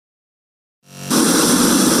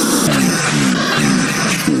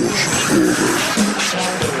The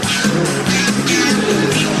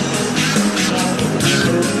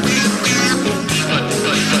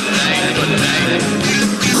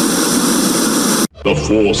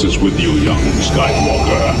Force is with you, young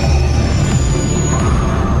Skywalker.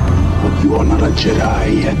 But you are not a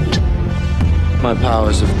Jedi yet. My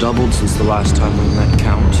powers have doubled since the last time we met,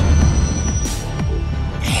 Count.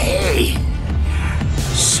 Hey!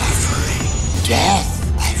 Suffering. Death,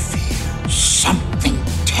 I fear. Something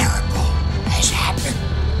terrible has happened.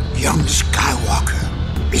 Young Skywalker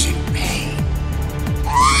is in pain.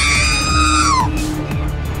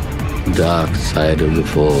 Dark side of the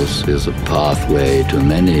Force is a pathway to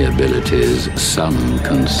many abilities some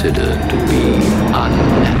consider to be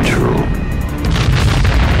unnatural.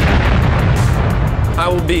 I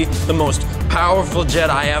will be the most powerful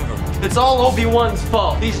Jedi ever. It's all Obi-Wan's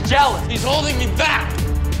fault. He's jealous. He's holding me back.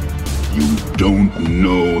 You don't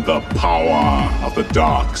know the power of the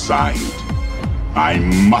dark side. I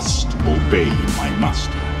must obey my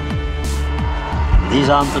master. These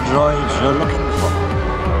aren't the droids you're looking for.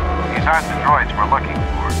 These aren't the droids we're looking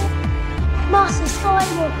for. Master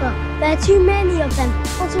Skywalker, there are too many of them.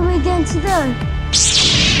 What are we going to do?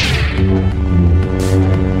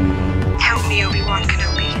 Help me, Obi-Wan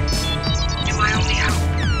Kenobi. You're my only hope.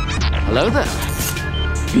 Hello there.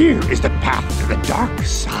 Fear is the path to the dark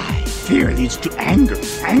side. Fear leads to anger.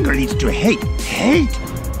 Anger leads to hate. Hate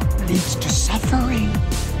leads to suffering.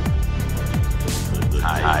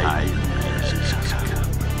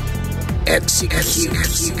 Execute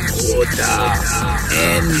Order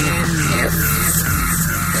NF.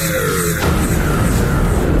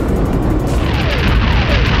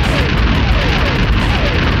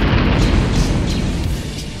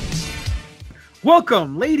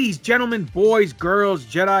 Welcome, ladies, gentlemen, boys, girls,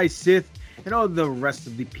 Jedi, Sith, and all the rest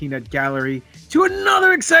of the peanut gallery to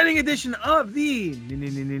another exciting edition of the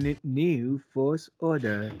New Force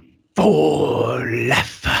Order for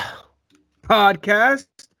Life podcast.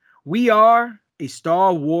 We are a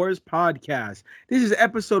Star Wars podcast. This is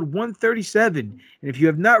episode 137, and if you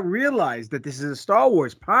have not realized that this is a Star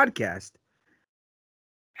Wars podcast,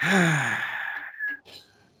 I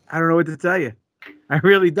don't know what to tell you. I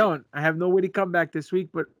really don't. I have no way to come back this week,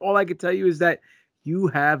 but all I can tell you is that you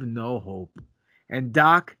have no hope. And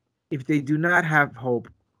Doc, if they do not have hope,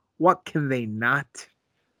 what can they not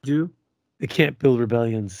do? They can't build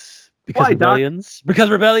rebellions. Because Why, rebellions? Doc? Because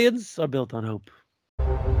rebellions are built on hope.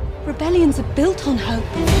 Rebellions are built on hope.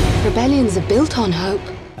 Rebellions are built on hope.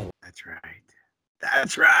 That's right.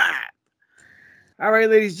 That's right. All right,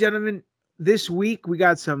 ladies and gentlemen. This week, we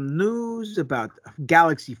got some news about a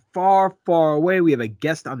galaxy far, far away. We have a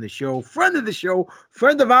guest on the show, friend of the show,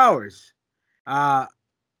 friend of ours.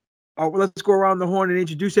 Let's go around the horn and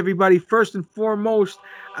introduce everybody. First and foremost,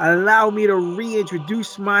 allow me to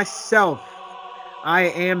reintroduce myself. I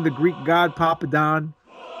am the Greek god Papadon,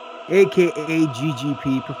 a.k.a.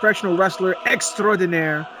 GGP, professional wrestler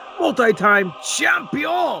extraordinaire, multi-time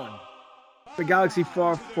champion. The galaxy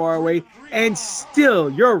far, far away, and still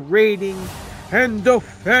you're raiding and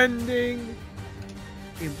defending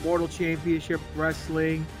Immortal Championship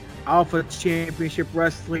Wrestling, Alpha Championship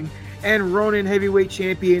Wrestling, and Ronin Heavyweight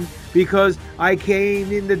Champion, because I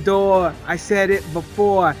came in the door, I said it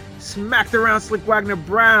before, smacked around Slick Wagner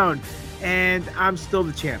Brown, and I'm still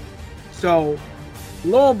the champ. So,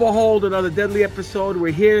 lo and behold, another deadly episode.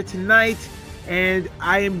 We're here tonight, and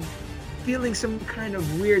I am feeling some kind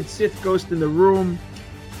of weird Sith ghost in the room.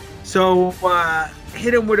 So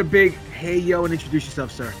hit him with a big hey yo and introduce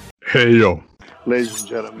yourself, sir. Hey yo. Ladies and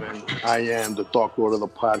gentlemen, I am the Dark Lord of the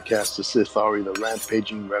podcast, the Sith Ari, the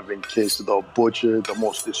rampaging Reverend Kiss, the Butcher, the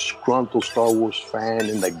most disgruntled Star Wars fan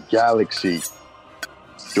in the galaxy,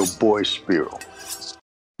 your boy Spiro.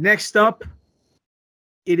 Next up,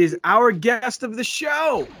 it is our guest of the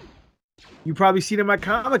show. You probably seen him at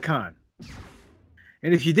Comic-Con.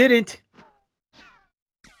 And if you didn't,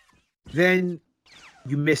 then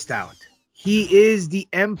you missed out. He is the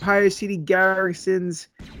Empire City Garrison's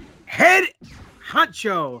head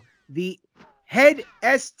honcho, the head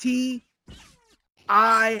STIC,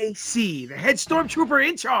 the head stormtrooper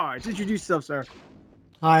in charge. Introduce yourself, sir.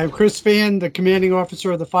 Hi, I'm Chris Fan, the commanding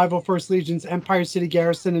officer of the 501st Legion's Empire City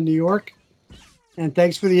Garrison in New York. And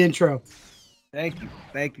thanks for the intro. Thank you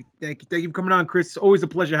for coming on, Chris. It's always a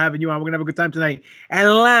pleasure having you on. We're going to have a good time tonight.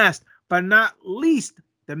 And last but not least,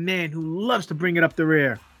 the man who loves to bring it up the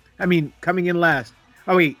rear. I mean, coming in last.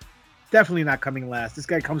 Oh, wait. Definitely not coming last. This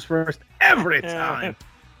guy comes first every time.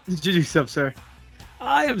 Introduce yourself, sir.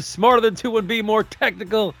 I am smarter than 2-1-B, more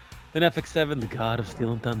technical than FX7, the god of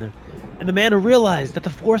Steel and Thunder. And the man who realized that the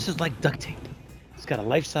Force is like duct tape. It's got a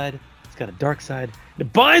life side, it's got a dark side.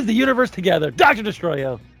 It binds the universe together. Dr.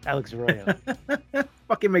 Destroyo, Alex Arroyo.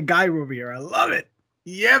 Fucking MacGyver over here. I love it.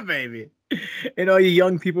 Yeah, baby. And all you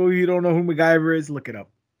young people who don't know who MacGyver is, look it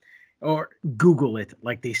up. Or Google it,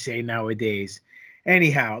 like they say nowadays.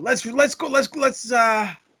 Anyhow, let's get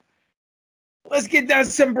down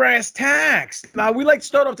to some brass tacks. Now, we like to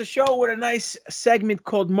start off the show with a nice segment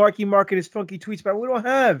called Marky Mark and his funky tweets, but we don't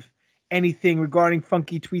have anything regarding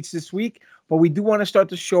funky tweets this week, but we do want to start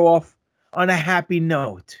the show off on a happy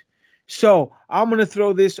note. So I'm going to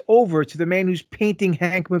throw this over to the man who's painting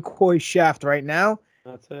Hank McCoy's shaft right now.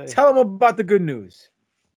 Tell him about the good news.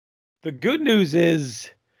 The good news is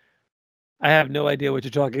I have no idea what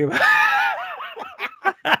you're talking about.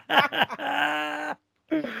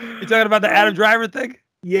 You talking about the Adam Driver thing?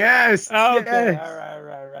 Yes. Oh, okay. Yes. All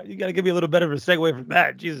right. You got to give me a little better of a segue from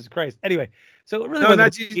that. Jesus Christ. Anyway, so really, no,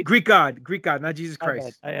 not Jesus, Greek God, not Jesus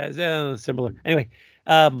Christ. Similar. Anyway,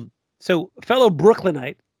 so fellow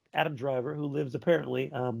Brooklynite Adam Driver, who lives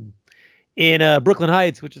apparently in Brooklyn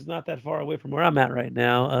Heights, which is not that far away from where I'm at right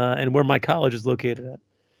now, and where my college is located at.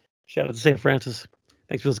 Shout out to St. Francis.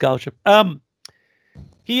 Thanks for the scholarship.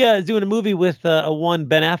 He is doing a movie with a one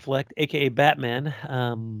Ben Affleck, aka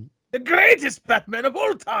Batman. The greatest Batman of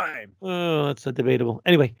all time. Oh, that's debatable.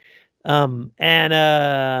 Anyway, and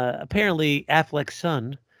apparently Affleck's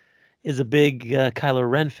son is a big Kylo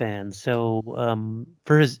Ren fan. So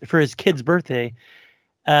for his kid's birthday,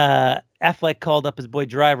 Affleck called up his boy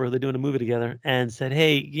Driver, who they're doing a movie together, and said,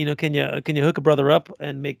 "Hey, can you hook a brother up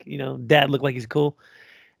and make Dad look like he's cool?"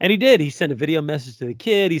 And he did. He sent a video message to the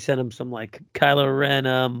kid. He sent him some like Kylo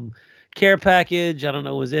Ren care package. I don't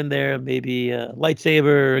know what was in there. Maybe a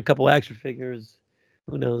lightsaber, a couple action figures.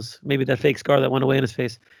 Who knows? Maybe that fake scar that went away in his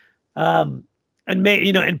face. And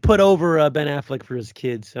put over Ben Affleck for his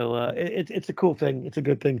kid. So it's a cool thing. It's a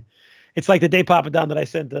good thing. It's like the day Papa Don that I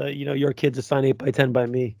sent your kids a signed 8x10 by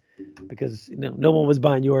me, because no one was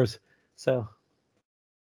buying yours. So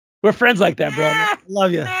we're friends like that, bro.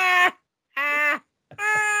 Love you.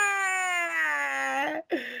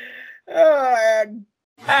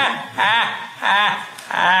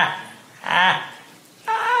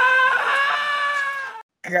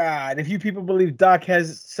 God, if you people believe Doc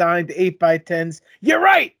has signed 8x10s, you're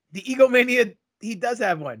right. The egomania, he does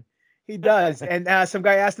have one. He does. And some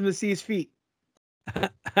guy asked him to see his feet.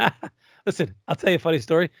 Listen, I'll tell you a funny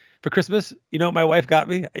story. For Christmas, you know what my wife got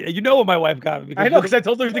me? You know what my wife got me? I know, because I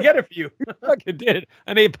told her to get it for you. I fucking did.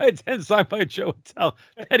 An 8x10 signed by Joe Attell.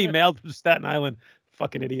 Penny mailed from Staten Island.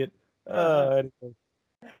 Fucking idiot. Anyway.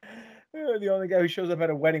 The only guy who shows up at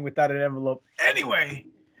a wedding without an envelope. Anyway,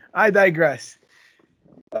 I digress.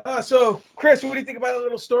 So, Chris, what do you think about a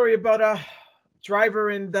little story about Driver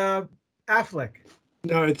and Affleck?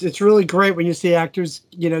 No, it's really great when you see actors,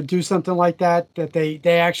 do something like that they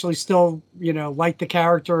actually still, like the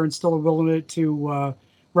character and still are willing to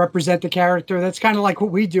represent the character. That's kind of like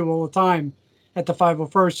what we do all the time at the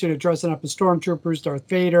 501st, dressing up as stormtroopers, Darth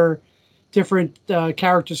Vader, different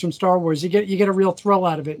characters from Star Wars. You get a real thrill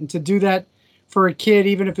out of it. And to do that for a kid,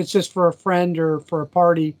 even if it's just for a friend or for a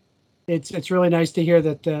party, it's really nice to hear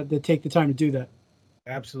that they take the time to do that.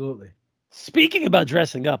 Absolutely. Speaking about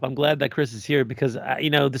dressing up, I'm glad that Chris is here because,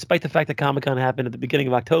 despite the fact that Comic-Con happened at the beginning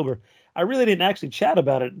of October, I really didn't actually chat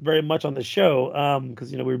about it very much on the show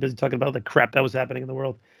because, we were busy talking about the crap that was happening in the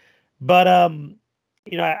world. But,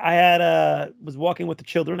 I had was walking with the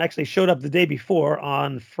children, actually showed up the day before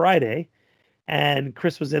on Friday, and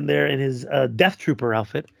Chris was in there in his Death Trooper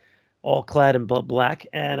outfit, all clad in black.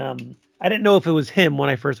 And I didn't know if it was him when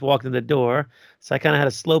I first walked in the door, so I kind of had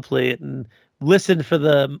to slow play it and listened for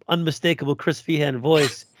the unmistakable Chris Feehan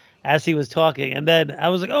voice as he was talking. And then I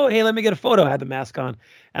was like, oh, hey, let me get a photo. I had the mask on.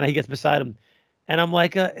 And he gets beside him. And I'm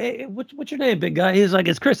like, hey, what's your name, big guy? He's like,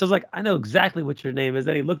 it's Chris. I was like, I know exactly what your name is.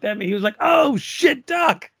 Then he looked at me. He was like, oh, shit,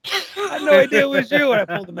 Doc. I had no idea it was you. And I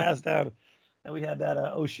pulled the mask down. And we had that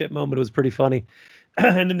oh, shit moment. It was pretty funny.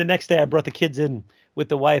 And then the next day I brought the kids in with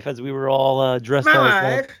the wife as we were all dressed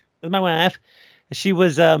up. With my wife. She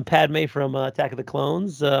was Padme from Attack of the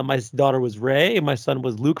Clones. My daughter was Rey. And my son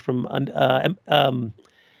was Luke from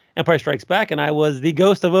Empire Strikes Back. And I was the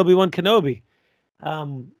ghost of Obi-Wan Kenobi.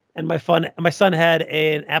 And my son had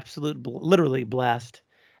an absolute, literally blast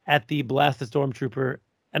at the Blast the Stormtrooper.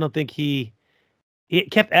 I don't think he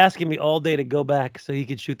kept asking me all day to go back so he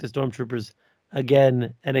could shoot the Stormtroopers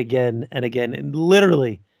again and again and again. And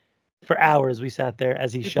literally for hours we sat there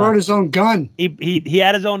as he shot. Brought his own gun. He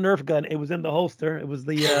had his own Nerf gun. It was in the holster. It was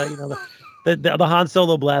the the Han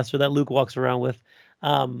Solo blaster that Luke walks around with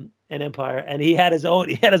in Empire. And he had his own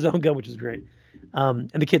gun, which is great. And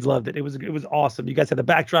the kids loved it. It was awesome. You guys had the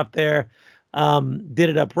backdrop there. Did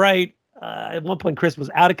it up right. at one point Chris was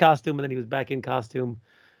out of costume and then he was back in costume.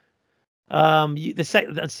 On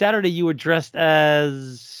Saturday you were dressed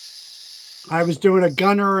as. I was doing a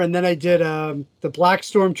gunner, and then I did the Black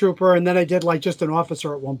Stormtrooper, and then I did like just an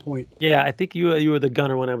officer at one point. Yeah, I think you were the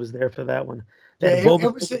gunner when I was there for that one. Yeah,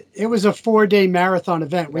 it was a 4-day marathon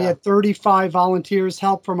event. We had 35 volunteers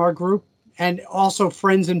help from our group, and also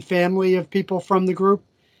friends and family of people from the group,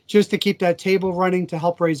 just to keep that table running, to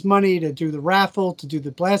help raise money, to do the raffle, to do the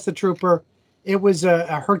Blaster Trooper. It was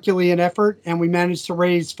a Herculean effort, and we managed to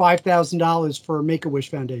raise $5,000 for Make-A-Wish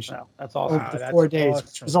Foundation. Wow, that's awesome. Over the 4 days. Awesome.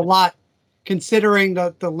 It was a lot, considering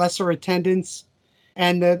the lesser attendance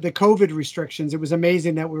and the COVID restrictions. It was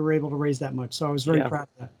amazing that we were able to raise that much. So I was very proud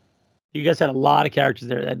of that. You guys had a lot of characters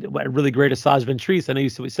there. A really great Asajj Ventress. I know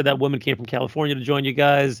we said that woman came from California to join you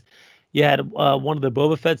guys. You had one of the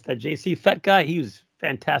Boba Fett's, that JC Fett guy. He was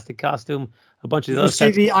fantastic costume. A bunch of those. Did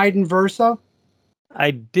you see the Iden Verso?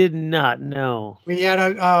 I did not know. We had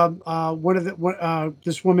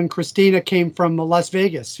this woman Christina came from Las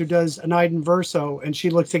Vegas who does an Iden Verso, and she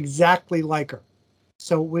looks exactly like her.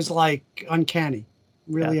 So it was like uncanny,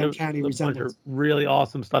 really uncanny resemblance. Really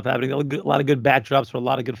awesome stuff happening. A lot of good backdrops for a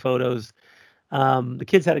lot of good photos. The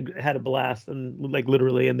kids had a blast, and like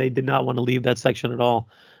literally, and they did not want to leave that section at all.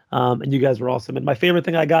 And you guys were awesome. And my favorite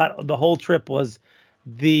thing I got the whole trip was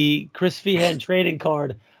the Chris Feehan trading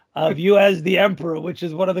card of you as the Emperor, which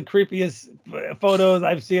is one of the creepiest photos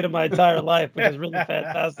I've seen in my entire life, which is really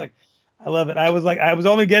fantastic. I love it. I was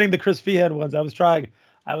only getting the Chris Feehan ones. I was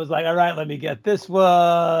like, all right, let me get this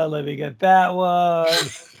one. Let me get that one.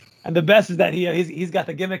 And the best is that he's got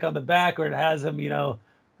the gimmick on the back where it has him,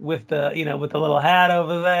 with the little hat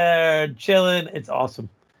over there, chilling. It's awesome.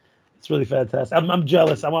 It's really fantastic. I'm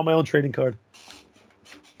jealous. I want my own trading card.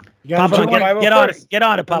 Get on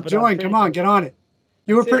it, Papa. Come on, get on it.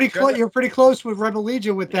 You were pretty close. You were pretty close with Rebel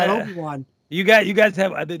Legion with that Obi-Wan. You guys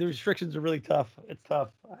have the restrictions are really tough. It's tough.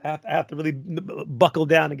 I have to really buckle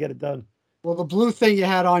down to get it done. Well, the blue thing you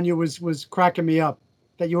had on you was cracking me up.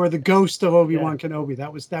 That you were the ghost of Obi-Wan Kenobi.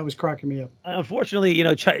 That was cracking me up. Unfortunately,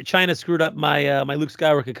 China screwed up my my Luke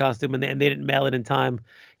Skywalker costume, and they didn't mail it in time.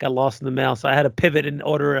 Got lost in the mail, so I had to pivot and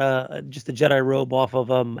order just a Jedi robe off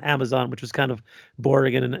of Amazon, which was kind of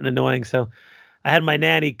boring and annoying. So I had my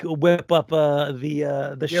nanny whip up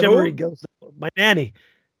the shimmery ghost. My nanny,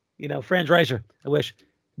 Fran Dreiser. I wish.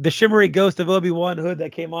 The shimmery ghost of Obi-Wan hood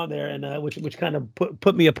that came on there, and which kind of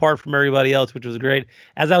put me apart from everybody else, which was great.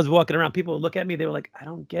 As I was walking around, people would look at me, they were like, I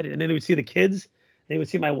don't get it. And then they would see the kids, they would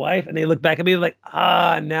see my wife, and they look back at me like,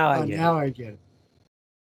 now I get it. It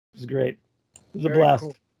was great. It was a blast.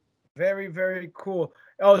 Cool. Very, very cool.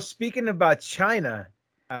 Oh, speaking about China,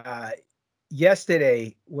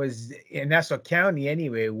 yesterday was in Nassau County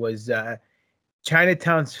anyway, was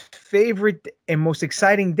Chinatown's favorite and most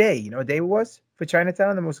exciting day. You know what day it was for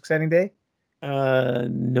Chinatown, the most exciting day?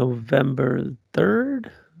 November 3rd?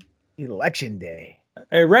 Election Day.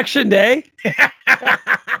 Erection Day?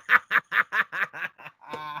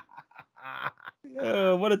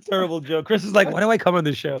 What a terrible joke. Chris is like, why do I come on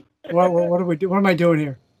this show? What do we do? What am I doing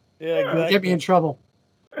here? Yeah, exactly. Get me in trouble.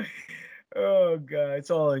 Oh, God. It's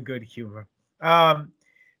all in good humor.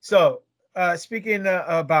 So, speaking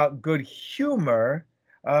about good humor,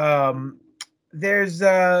 there's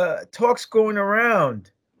talks going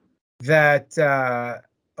around that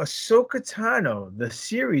Ahsoka Tano, the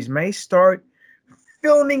series, may start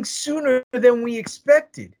filming sooner than we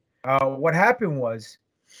expected. What happened was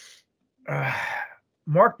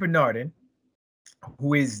Mark Bernardin,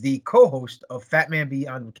 who is the co-host of Fat Man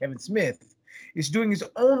Beyond with Kevin Smith, is doing his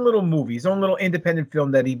own little movie, his own little independent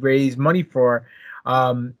film that he raised money for.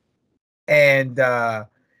 And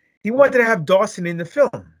he wanted to have Dawson in the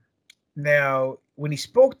film. Now, when he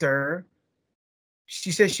spoke to her,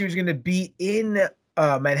 she said she was going to be in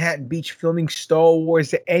Manhattan Beach filming Star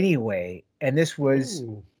Wars anyway. And this was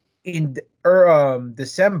in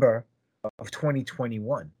December of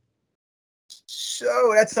 2021.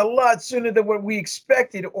 So that's a lot sooner than what we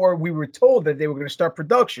expected, or we were told that they were going to start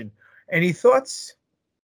production. Any thoughts?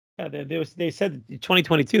 Yeah, they said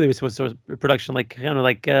 2022 they were supposed to start production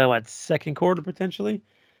second quarter potentially.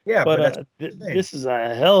 Yeah, but this is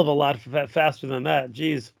a hell of a lot faster than that.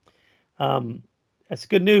 Jeez, that's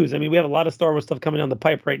good news. I mean, we have a lot of Star Wars stuff coming down the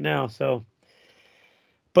pipe right now. So,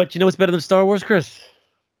 but you know what's better than Star Wars, Chris?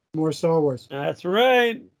 More Star Wars. That's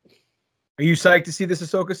right. Are you psyched to see this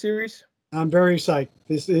Ahsoka series? I'm very psyched.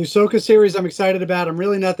 The Ahsoka series I'm excited about. I'm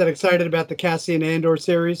really not that excited about the Cassian Andor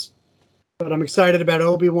series, but I'm excited about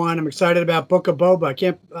Obi-Wan. I'm excited about Book of Boba.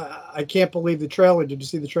 I can't believe the trailer. Did you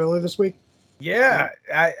see the trailer this week? Yeah,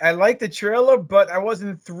 I liked the trailer, but I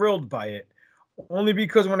wasn't thrilled by it. Only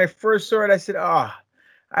because when I first saw it, I said, I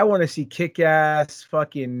want to see kick-ass,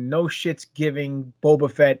 fucking no shits giving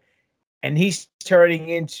Boba Fett, and he's turning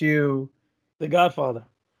into the Godfather.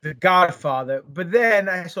 The Godfather. But then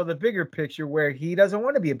I saw the bigger picture where he doesn't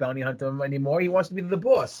want to be a bounty hunter anymore. He wants to be the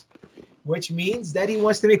boss, which means that he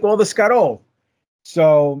wants to make all the scuttle.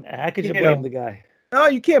 So how could you blame the guy? No,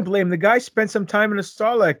 you can't blame the guy. Spend some time in the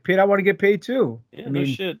Starlight Pit. I want to get paid too. Yeah, no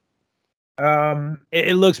shit.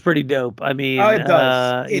 It looks pretty dope. I mean, it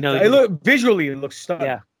does. Visually, it looks stunning.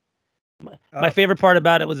 Yeah. My favorite part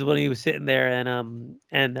about it was when he was sitting there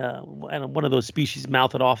and one of those species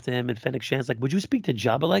mouthed off to him, and Fennec Shan's like, "Would you speak to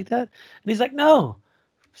Jabba like that?" And he's like, "No,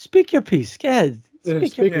 speak your piece. Go ahead,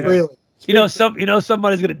 speak freely."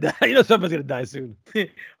 Somebody's gonna die. Somebody's gonna die soon.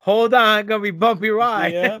 Hold on, gonna be bumpy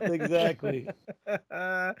ride. Yeah, exactly.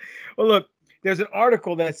 Well, look, there's an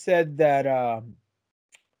article that said that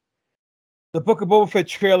the Book of Boba Fett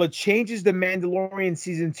trailer changes the Mandalorian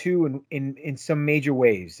season 2 in some major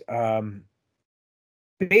ways.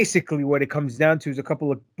 Basically, what it comes down to is a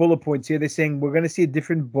couple of bullet points here. They're saying we're going to see a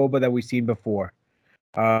different Boba that we've seen before.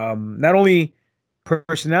 Not only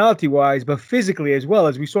personality-wise, but physically as well.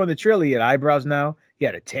 As we saw in the trailer, he had eyebrows now. He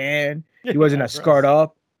had a tan. He wasn't as scarred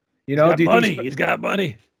up. He's got money. He's got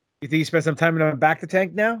money. You think he spent some time in the back of the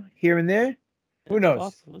tank now, here and there? Who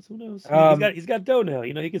knows? Who knows? He's got dough now.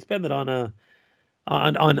 He can spend it on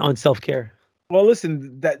self-care. Well,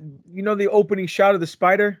 listen, the opening shot of the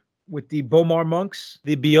spider with the Bomar monks.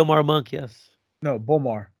 The Biomar monk, yes. No,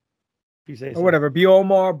 Bomar. You say or whatever.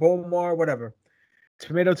 Bomar, whatever.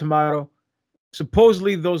 Tomato.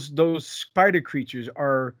 Supposedly, those spider creatures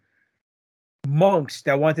are monks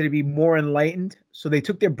that wanted to be more enlightened, so they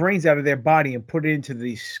took their brains out of their body and put it into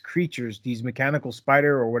these creatures, these mechanical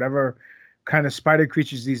spider or whatever kind of spider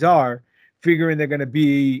creatures these are, figuring they're going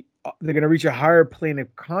to reach a higher plane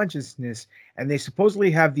of consciousness, and they supposedly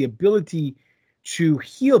have the ability to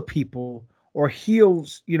heal people or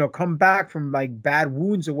come back from like bad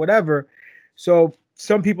wounds or whatever. So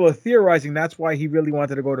some people are theorizing that's why he really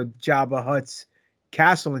wanted to go to Jabba Hutt's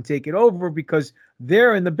castle and take it over, because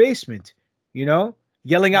they're in the basement,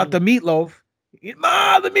 yelling out the meatloaf.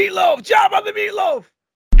 Ma, the meatloaf! Jabba, the meatloaf!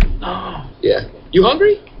 Yeah. You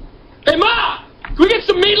hungry? Hey, Ma! Can we get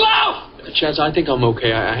some meatloaf? Chaz, I think I'm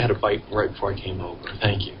okay. I had a bite right before I came over.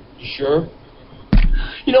 Thank you. You sure?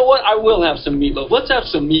 You know what? I will have some meatloaf. Let's have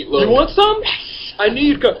some meatloaf. You want some? I knew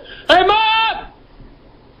you'd go. Hey, Mom!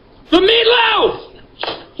 The meatloaf!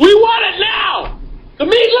 We want it now! The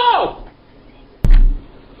meatloaf!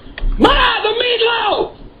 Ma, the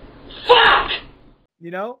meatloaf! Fuck!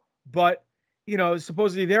 But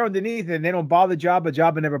supposedly they're underneath and they don't bother Jabba.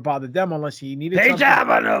 Jabba never bothered them unless he needed something.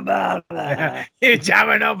 Jabba no bother.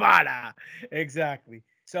 Jabba no bother. Exactly.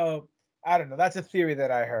 So, I don't know. That's a theory that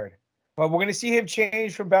I heard. But we're going to see him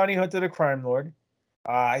change from bounty hunter to crime lord.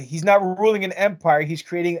 He's not ruling an empire. He's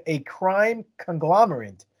creating a crime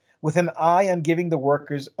conglomerate with an eye on giving the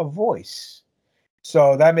workers a voice.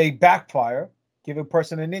 So that may backfire. Give a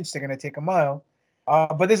person an inch, they're going to take a mile.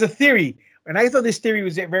 But there's a theory. And I thought this theory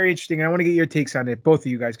was very interesting, and I want to get your takes on it, both of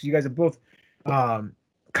you guys, because you guys are both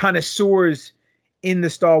connoisseurs in the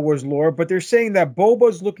Star Wars lore. But they're saying that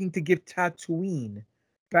Boba's looking to give Tatooine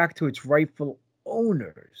back to its rightful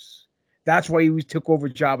owners. That's why he took over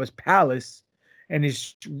Jabba's palace and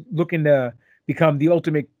is looking to become the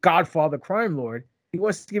ultimate Godfather crime lord. He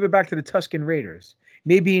wants to give it back to the Tusken Raiders,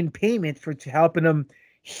 maybe in payment for helping them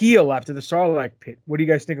heal after the Sarlacc pit. What do you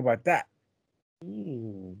guys think about that?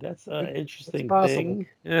 That's an interesting thing.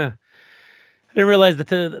 Yeah, I didn't realize that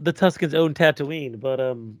the Tuskens own Tatooine, but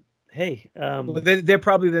hey, well, they're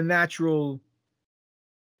probably the natural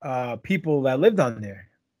people that lived on there.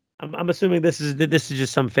 I'm assuming this is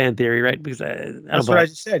just some fan theory, right? Because that's what I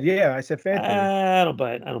just said. Yeah, I said fan theory. I don't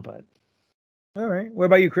buy it. All right. What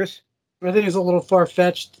about you, Chris? I think it's a little far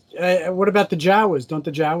fetched. What about the Jawas? Don't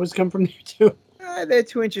the Jawas come from there too? They're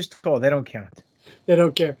 2 inches tall. They don't count. They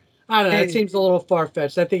don't care. I don't know. It seems a little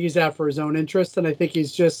far-fetched. I think he's out for his own interest, and I think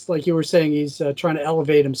he's just, like you were saying, he's trying to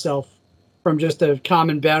elevate himself from just a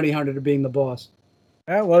common bounty hunter to being the boss.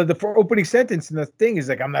 Yeah, well, the opening sentence in the thing is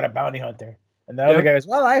like, I'm not a bounty hunter. And the other guy goes,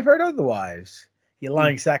 well, I've heard otherwise. You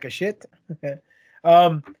lying sack of shit.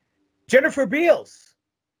 Jennifer Beals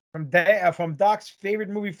from Doc's favorite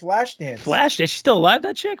movie, Flashdance. Flashdance? She's still alive,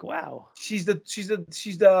 that chick? Wow. She's the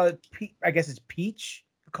I guess it's peach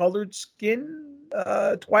colored skin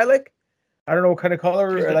Twi'lek. I don't know what kind of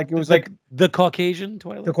color. The Caucasian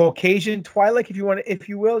Twi'lek. The Caucasian Twi'lek, if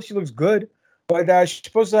you will. She looks good, but she's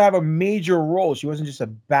supposed to have a major role. She wasn't just a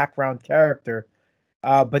background character.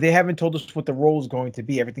 But they haven't told us what the role is going to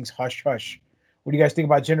be. Everything's hush hush. What do you guys think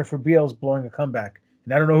about Jennifer Beals blowing a comeback?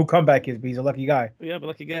 And I don't know who comeback is, but he's a lucky guy. Yeah, but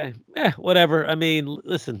lucky guy. Whatever. I mean,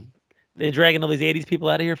 listen, they're dragging all these 80s people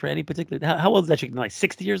out of here for any particular. How old is that chick? Like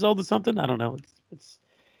 60 years old or something? I don't know. It's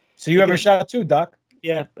So you have a shot too, Doc?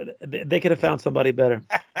 Yeah, but they could have found somebody better.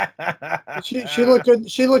 She looked good.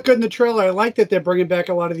 She looked good in the trailer. I like that they're bringing back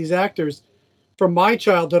a lot of these actors from my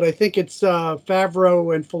childhood. I think it's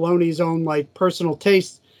Favreau and Filoni's own like personal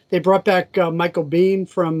taste. They brought back Michael Biehn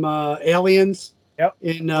from Aliens. Yep.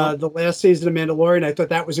 In the last season of Mandalorian. I thought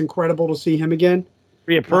that was incredible to see him again.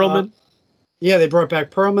 Rhea Perlman. Yeah, they brought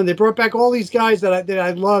back Perlman. They brought back all these guys that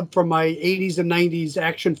I loved from my 80s and 90s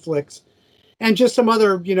action flicks. And just some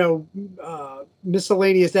other,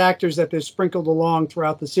 miscellaneous actors that they've sprinkled along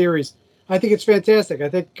throughout the series. I think it's fantastic. I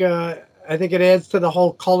think it adds to the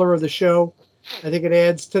whole color of the show. I think it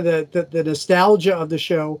adds to the nostalgia of the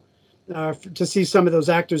show to see some of those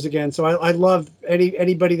actors again. So I love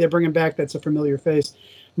anybody they're bringing back that's a familiar face.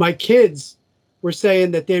 My kids were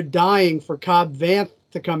saying that they're dying for Cobb Vanth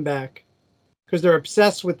to come back because they're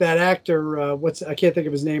obsessed with that actor. I can't think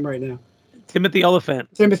of his name right now. Timothy Oliphant.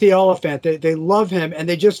 They love him, and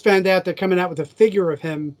they just found out they're coming out with a figure of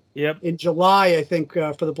him in July, I think,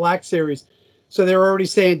 for the Black Series. So they're already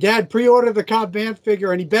saying, Dad, pre-order the Cobb Vanth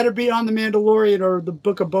figure, and he better be on the Mandalorian or the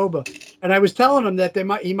Book of Boba. And I was telling them that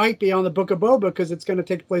he might be on the Book of Boba because it's going to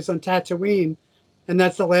take place on Tatooine, and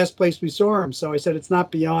that's the last place we saw him. So I said it's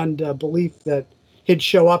not beyond belief that he'd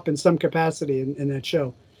show up in some capacity in that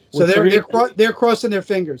show. So they're crossing their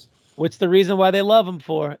fingers. What's the reason why they love him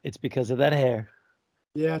for? It's because of that hair.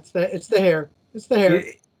 Yeah, it's the hair. It's the hair.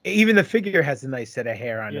 Even the figure has a nice set of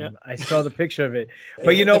hair on him. I saw the picture of it.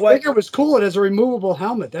 But you know the what? The figure was cool. It has a removable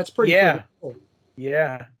helmet. That's pretty cool.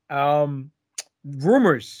 Yeah.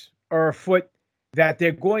 Rumors are afoot that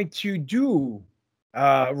they're going to do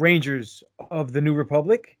Rangers of the New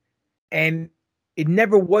Republic. And it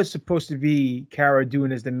never was supposed to be Cara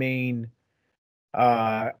Dune as the main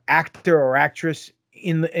actor or actress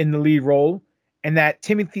in the lead role. And that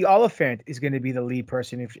Timothy Oliphant is going to be the lead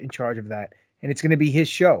person in charge of that. And it's going to be his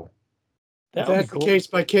show. If that's the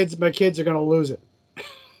case, my kids are going to lose it.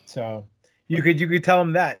 So you could tell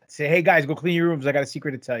them that. Say, hey guys, go clean your rooms. I got a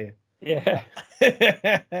secret to tell you. Yeah.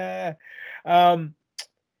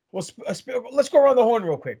 Let's go around the horn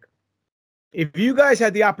real quick. If you guys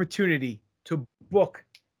had the opportunity to book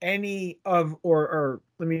any of, or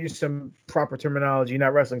let me use some proper terminology,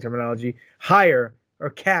 not wrestling terminology, hire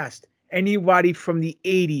or cast anybody from the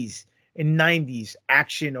 80s and 90s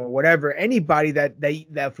action or whatever, anybody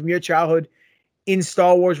that from your childhood in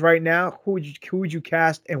Star Wars right now, who would you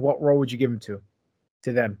cast and what role would you give them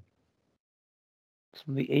to them?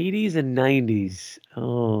 From the 80s and 90s.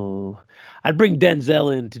 Oh, I'd bring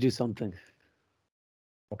Denzel in to do something.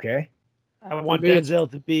 Okay. I want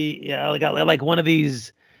Denzel to be like one of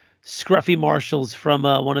these scruffy marshals from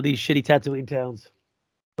one of these shitty Tatooine towns.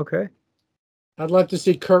 Okay. I'd love to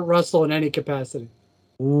see Kurt Russell in any capacity.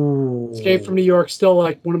 Ooh. Escape from New York, still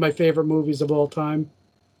like one of my favorite movies of all time.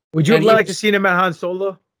 Would you have liked to see him at Han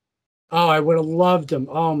Solo? Oh, I would have loved him.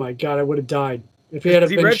 Oh my God, I would have died if he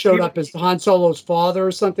had showed up as Han Solo's father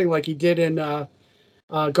or something like he did in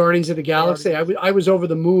Guardians of the Galaxy. I was over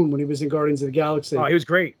the moon when he was in Guardians of the Galaxy. Oh, he was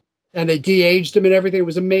great. And they de-aged him and everything. It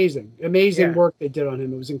was amazing. Amazing work they did on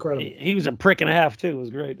him. It was incredible. He was a prick and a half too. It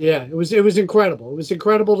was great. Yeah, it was incredible. It was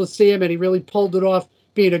incredible to see him, and he really pulled it off,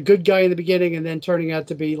 being a good guy in the beginning and then turning out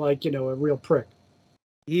to be like, a real prick.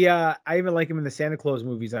 I even like him in the Santa Claus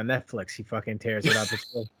movies on Netflix. He fucking tears it up.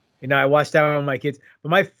 I watched that one with my kids. But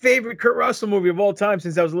my favorite Kurt Russell movie of all time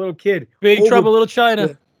since I was a little kid, Big Trouble Little China.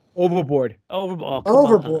 Yeah. Overboard.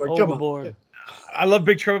 Overboard. Come on. I love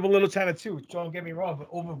Big Trouble Little China too. Don't get me wrong, but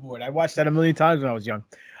Overboard. I watched that a million times when I was young.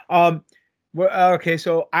 Okay,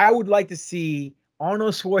 so I would like to see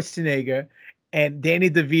Arnold Schwarzenegger and Danny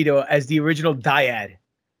DeVito as the original Dyad.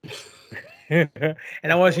 And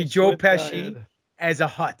I want to see Joe Pesci as a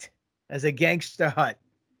Hutt, as a gangster Hutt.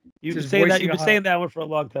 You've been saying that one for a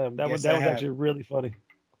long time. That was actually really funny.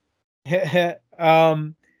 You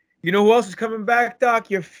know who else is coming back, Doc?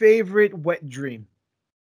 Your favorite wet dream.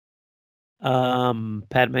 Padme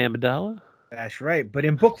Amidala. That's right, but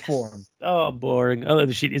in book form. Oh, boring. Oh,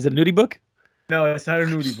 is it a nudie book? No, it's not a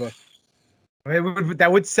nudie book.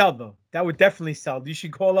 That would sell though. That would definitely sell. You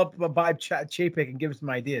should call up Bob Chapek and give us some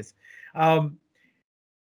ideas.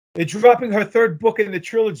 They're dropping her third book in the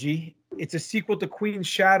trilogy. It's a sequel to Queen's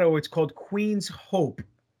Shadow. It's called Queen's Hope.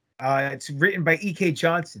 It's written by E.K.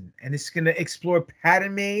 Johnson, and it's going to explore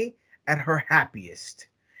Padme at her happiest.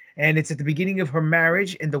 And it's at the beginning of her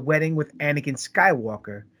marriage and the wedding with Anakin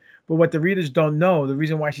Skywalker. But what the readers don't know, the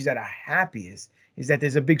reason why she's at her happiest is that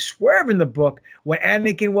there's a big swerve in the book. When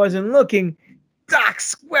Anakin wasn't looking, Doc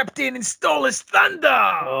swept in and stole his thunder.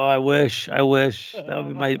 Oh, I wish. That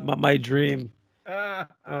would be my dream.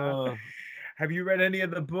 Have you read any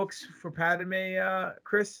of the books for Padme,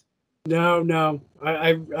 Chris? No.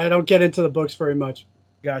 I don't get into the books very much.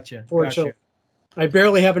 Gotcha. Fortunately. I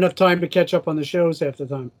barely have enough time to catch up on the shows half the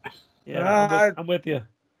time. Yeah, I'm with you.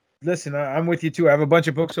 Listen, I'm with you too. I have a bunch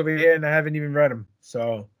of books over here and I haven't even read them.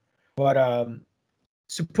 So, but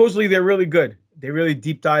supposedly they're really good. They really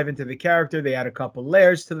deep dive into the character. They add a couple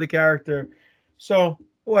layers to the character. So,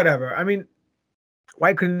 whatever. I mean,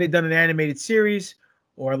 why couldn't they done an animated series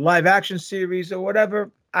or a live action series or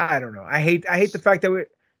whatever? I don't know. I hate the fact that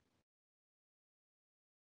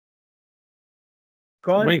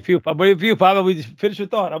I'm waiting for you, Papa. We just finish your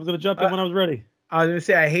thought. I was going to jump in when I was ready. I was going to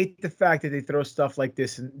say, I hate the fact that they throw stuff like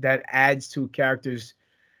this and that adds to a character's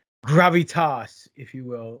gravitas, if you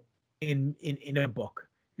will, in a book.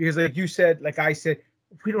 Because like you said, like I said,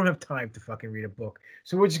 we don't have time to fucking read a book.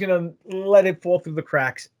 So we're just going to let it fall through the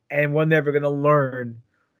cracks and we're never going to learn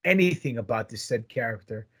anything about this said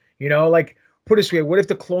character. You know, like, put it this way, what if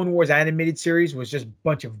the Clone Wars animated series was just a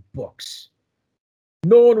bunch of books?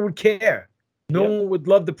 No one would care. No one would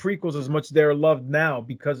love the prequels as much as they're loved now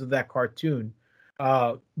because of that cartoon,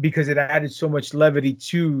 because it added so much levity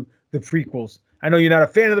to the prequels. I know you're not a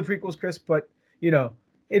fan of the prequels, Chris, but, you know,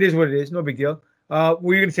 it is what it is. No big deal. What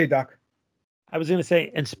were you going to say, Doc? I was going to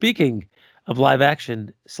say, and speaking of live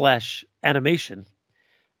action / animation,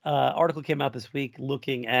 article came out this week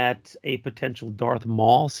looking at a potential Darth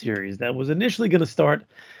Maul series that was initially going to start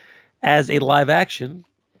as a live action.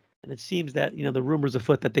 And it seems that, you know, the rumors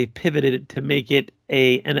afoot that they pivoted it to make it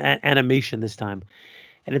an animation this time.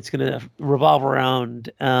 And it's going to revolve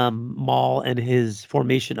around Maul and his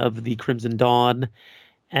formation of the Crimson Dawn.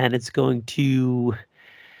 And it's going to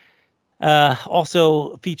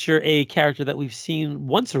also feature a character that we've seen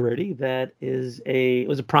once already that was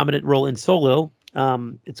a prominent role in Solo.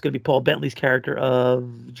 It's going to be Paul Bentley's character of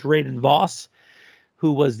Drayden Voss,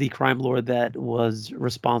 who was the crime lord that was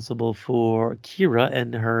responsible for Kira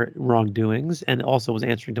and her wrongdoings, and also was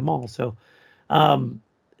answering to Maul. So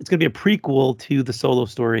it's going to be a prequel to the Solo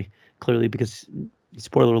story, clearly, because,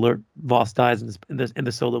 spoiler alert, Voss dies in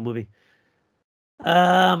the Solo movie.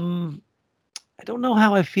 I don't know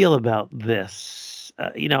how I feel about this.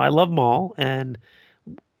 You know, I love Maul, and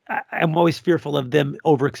I'm always fearful of them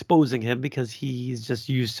overexposing him because he's just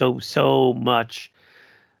used so much.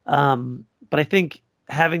 But I think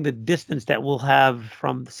having the distance that we'll have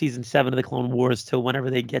from season 7 of the Clone Wars to whenever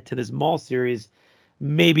they get to this Maul series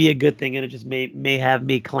may be a good thing, and it just may have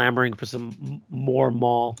me clamoring for some more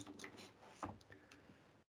Maul.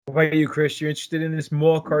 What about you, Chris? You're interested in this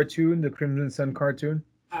Maul cartoon, the Crimson Sun cartoon?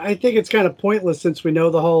 I think it's kind of pointless since we know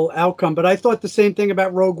the whole outcome, but I thought the same thing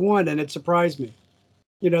about Rogue One, and it surprised me.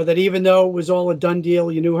 You know, that even though it was all a done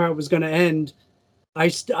deal, you knew how it was going to end,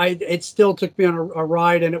 it still took me on a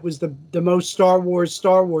ride, and it was the most Star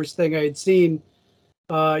Wars thing I had seen,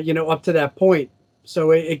 you know, up to that point.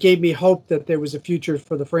 So it gave me hope that there was a future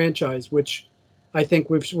for the franchise, which I think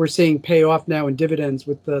we're seeing pay off now in dividends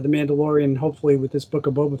with the Mandalorian, hopefully with this Book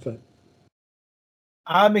of Boba Fett.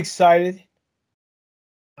 I'm excited.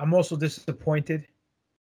 I'm also disappointed.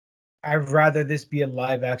 I'd rather this be a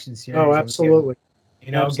live action series. Oh, absolutely.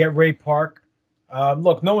 Get Ray Park.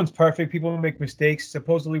 Look, no one's perfect. People make mistakes.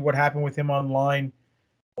 Supposedly what happened with him online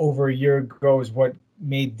over a year ago is what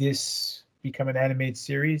made this become an animated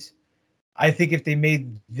series. I think if they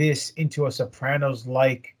made this into a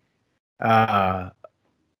Sopranos-like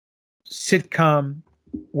sitcom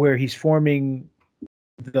where he's forming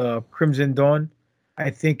the Crimson Dawn, I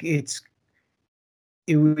think it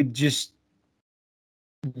would just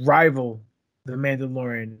rival The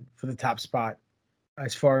Mandalorian for the top spot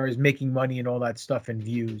as far as making money and all that stuff and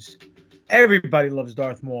views. Everybody loves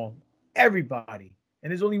Darth Maul. Everybody. And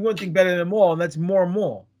there's only one thing better than Maul, and that's more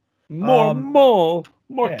Maul. More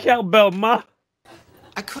cowbell, ma.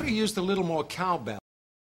 I could have used a little more cowbell.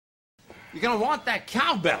 You're going to want that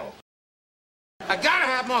cowbell. I got to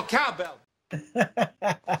have more cowbell.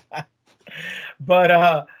 But,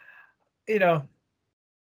 all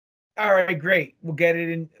right, great. We'll get it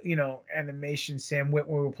in, animation. Sam Witwer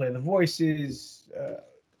will play the voices.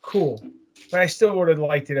 Cool. But I still would have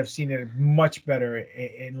liked it. I've seen it much better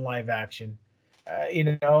in live action.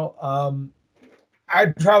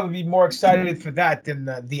 I'd probably be more excited for that than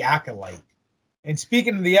the Acolyte. And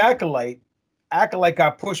speaking of the Acolyte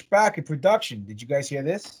got pushed back in production. Did you guys hear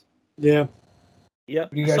this? Yeah.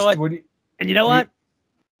 Yep. And you know what?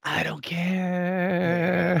 I don't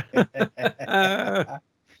care.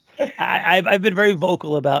 I've been very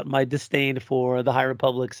vocal about my disdain for the High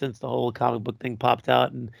Republic since the whole comic book thing popped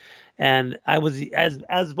out, and I was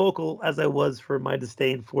as vocal as I was for my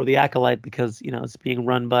disdain for the Acolyte because it's being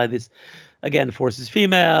run by this, again, Forces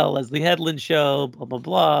female, Leslie Headland show, blah blah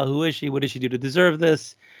blah. Who is she? What does she do to deserve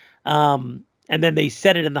this? And then they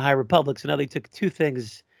said it in the High Republic, so now they took two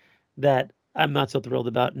things that I'm not so thrilled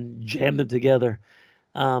about and jammed them together.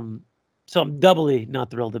 So I'm doubly not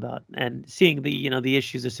thrilled about, and seeing the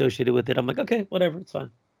issues associated with it. I'm like, okay, whatever, it's fine.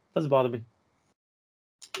 Doesn't bother me.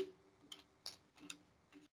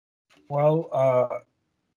 Well,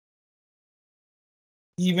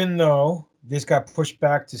 even though this got pushed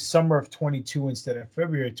back to summer of 22 instead of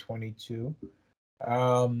February 22,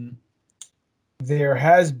 there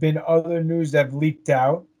has been other news that have leaked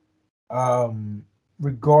out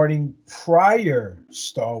regarding prior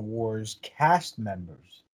Star Wars cast members.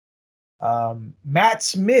 Matt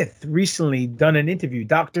Smith recently done an interview,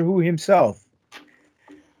 Doctor Who himself.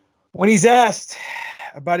 When he's asked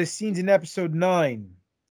about his scenes in episode 9,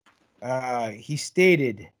 he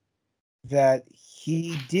stated that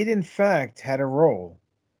he did in fact had a role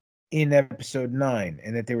in episode 9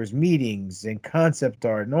 and that there was meetings and concept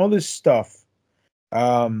art and all this stuff.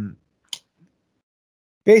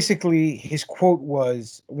 Basically, his quote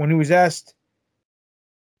was, when he was asked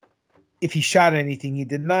if he shot anything, he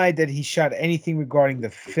denied that he shot anything regarding the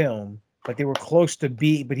film, but he was close to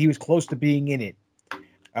being in it.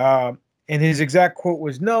 And his exact quote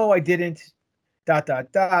was, "No, I didn't, ...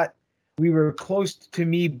 We were close to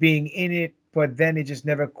me being in it, but then it just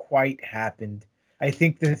never quite happened. I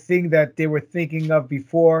think the thing that they were thinking of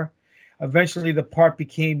before, eventually the part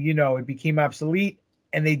became, it became obsolete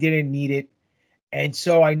and they didn't need it. And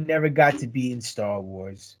so I never got to be in Star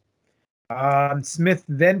Wars." Smith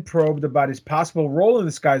then probed about his possible role in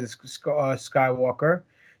the Skywalker,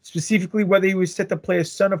 specifically whether he was set to play a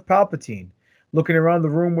son of Palpatine. Looking around the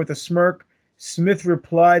room with a smirk, Smith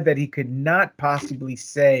replied that he could not possibly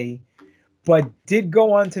say, but did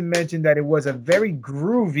go on to mention that it was a very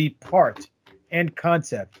groovy part and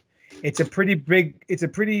concept. It's a pretty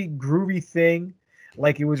groovy thing.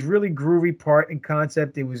 Like, it was really groovy part and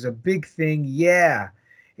concept. It was a big thing. Yeah.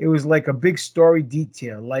 It was like a big story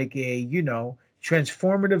detail, like a,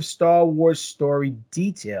 transformative Star Wars story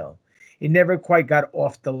detail. It never quite got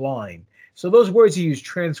off the line. So those words he used,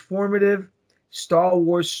 transformative Star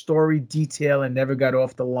Wars story detail, and never got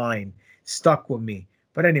off the line, stuck with me.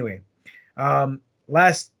 But anyway, the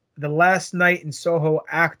last night in Soho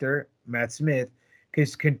actor, Matt Smith,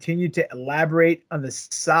 continued to elaborate on the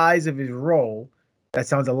size of his role. That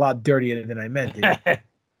sounds a lot dirtier than I meant it.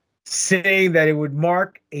 Saying that it would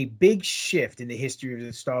mark a big shift in the history of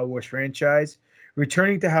the Star Wars franchise.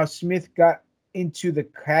 Returning to how Smith got into the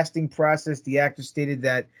casting process, the actor stated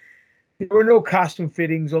that there were no costume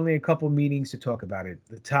fittings, only a couple meetings to talk about it.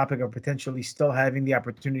 The topic of potentially still having the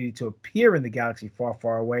opportunity to appear in the galaxy far,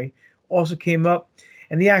 far away also came up,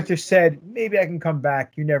 and the actor said, "Maybe I can come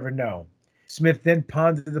back, you never know." Smith then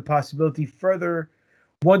pondered the possibility further,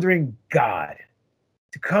 wondering, God,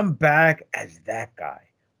 to come back as that guy,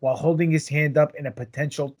 while holding his hand up in a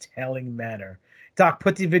potential telling manner. Doc,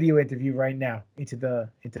 put the video interview right now into the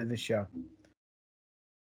show.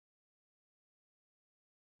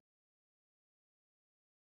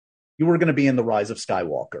 You were going to be in The Rise of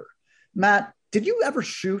Skywalker. Matt, did you ever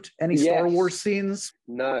shoot any Star Wars scenes?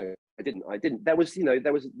 No, I didn't.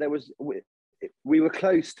 We were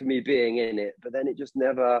close to me being in it, but then it just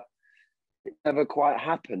never quite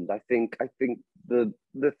happened. I think the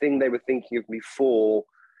thing they were thinking of me for,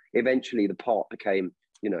 eventually the part became,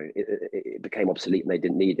 it became obsolete and they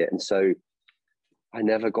didn't need it. And so I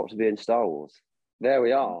never got to be in Star Wars. There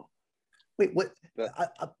we are. Wait, what?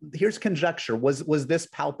 Here's conjecture. Was this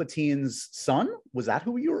Palpatine's son? Was that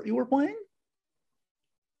who you were playing?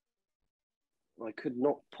 I could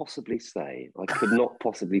not possibly say.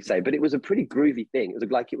 But it was a pretty groovy thing.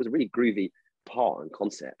 It was a really groovy part and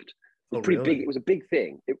concept. It was pretty big. It was a big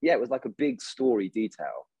thing. It was like a big story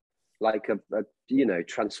detail, like a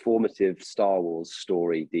transformative Star Wars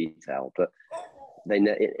story detail. But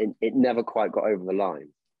it never quite got over the line.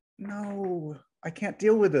 No, I can't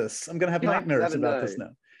deal with this. I'm gonna have nightmares about this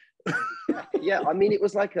now. Yeah, I mean, it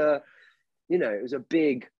was like it was a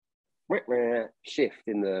big shift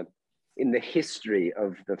in the history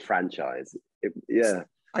of the franchise.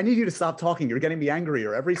 I need you to stop talking. You're getting me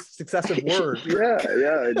angrier every successive word.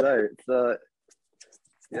 I know. It's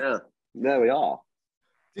there we are.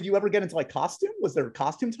 Did you ever get into costume? Was there a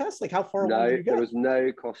costume test? How far away did you get? There was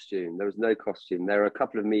no costume. There were a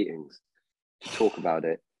couple of meetings to talk about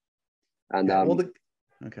it. And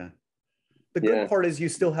okay. The good part is you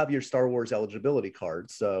still have your Star Wars eligibility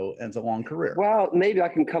card, so and it's a long career. Well, maybe I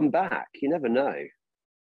can come back. You never know.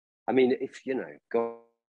 I mean, if God,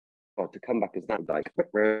 to come back as that like.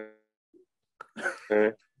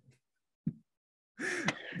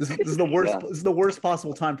 This is the worst. This is the worst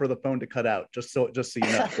possible time for the phone to cut out. Just so you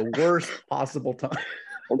know, the worst possible time.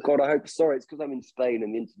 Oh God, I hope. Sorry, it's because I'm in Spain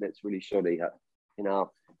and the internet's really shoddy in our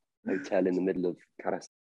hotel in the middle of Caracas.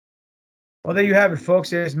 Well, there you have it, folks.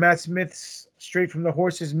 There's Matt Smith's straight from the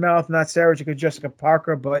horse's mouth. Not Sarah Jessica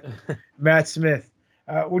Parker, but Matt Smith.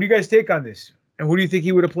 What do you guys take on this? And who do you think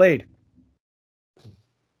he would have played?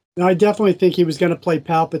 No, I definitely think he was going to play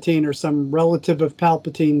Palpatine or some relative of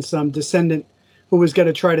Palpatine, some descendant who was going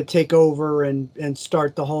to try to take over and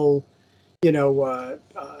start the whole,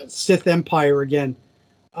 Sith Empire again.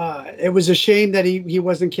 It was a shame that he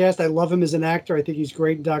wasn't cast. I love him as an actor. I think he's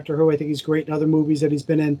great in Doctor Who. I think he's great in other movies that he's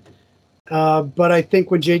been in. But I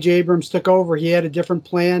think when J.J. Abrams took over, he had a different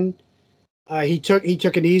plan. He took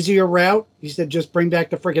an easier route. He said, just bring back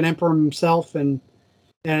the freaking Emperor himself, and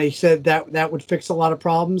he said that would fix a lot of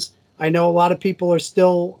problems. I know a lot of people are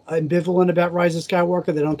still ambivalent about Rise of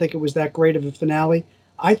Skywalker. They don't think it was that great of a finale.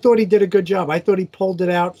 I thought he did a good job. I thought he pulled it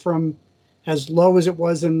out from as low as it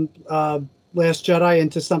was in Last Jedi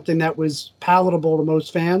into something that was palatable to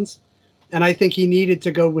most fans. And I think he needed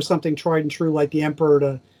to go with something tried and true like the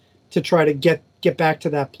Emperor to try to get back to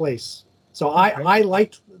that place. So I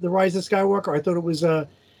liked the Rise of Skywalker. I thought it was a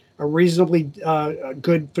reasonably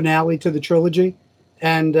good finale to the trilogy.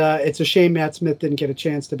 And it's a shame Matt Smith didn't get a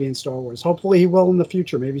chance to be in Star Wars. Hopefully he will in the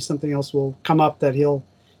future. Maybe something else will come up that he'll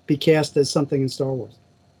be cast as something in Star Wars.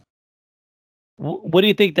 What do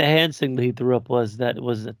you think the hand signal he threw up was that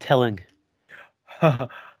was telling?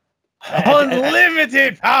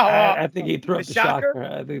 Unlimited power! I think he threw up the shocker.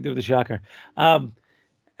 I think he threw the shocker.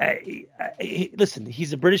 Listen,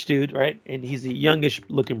 he's a British dude, right? And he's a youngish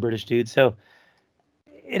looking British dude. So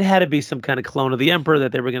it had to be some kind of clone of the Emperor,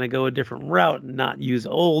 that they were going to go a different route and not use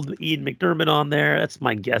old Ian McDermott on there. That's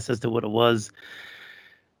my guess as to what it was.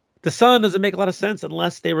 The son doesn't make a lot of sense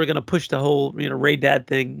unless they were going to push the whole, Ray Dad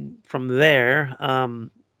thing from there.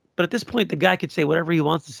 But at this point, the guy could say whatever he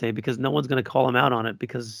wants to say because no one's going to call him out on it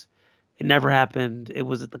because it never happened. It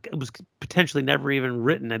was potentially never even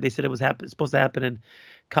written. They said it was supposed to happen in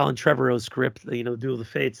Colin Trevorrow's script, Duel of the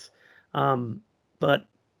Fates. But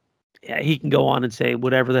yeah, he can go on and say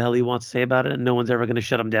whatever the hell he wants to say about it, and no one's ever going to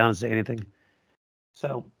shut him down and say anything.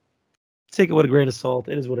 So take it with a grain of salt.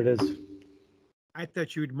 It is what it is. I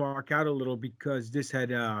thought you would mark out a little because this had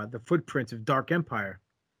the footprints of Dark Empire.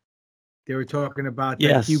 They were talking about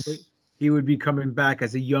that he would be coming back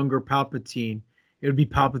as a younger Palpatine. It would be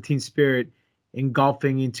Palpatine's spirit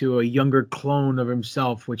engulfing into a younger clone of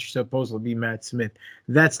himself, which is supposed to be Matt Smith.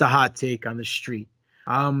 That's the hot take on the street.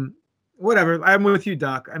 Whatever. I'm with you,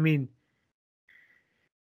 Doc. I mean,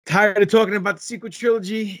 tired of talking about the sequel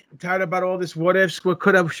trilogy. I'm tired about all this what ifs, what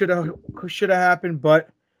could have, should have happened. But,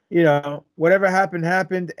 whatever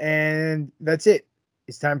happened, and that's it.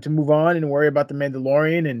 It's time to move on and worry about The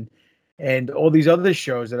Mandalorian and all these other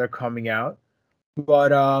shows that are coming out.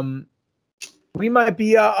 But we might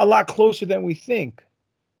be a lot closer than we think.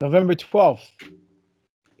 November 12th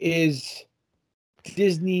is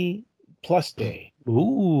Disney Plus Day.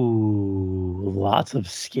 Ooh, lots of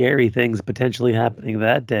scary things potentially happening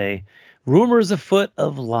that day. Rumors afoot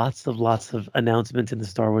of lots of announcements in the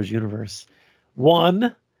Star Wars universe.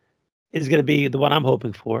 One is going to be the one I'm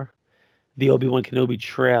hoping for, the Obi-Wan Kenobi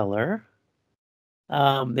trailer.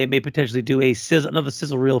 They may potentially do another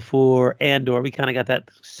sizzle reel for Andor. We kind of got that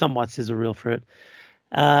somewhat sizzle reel for it.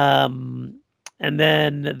 And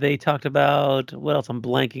then they talked about what else? I'm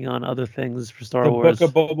blanking on other things for Star Wars. The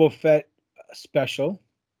Book of Boba Fett special.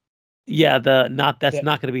 Yeah, not going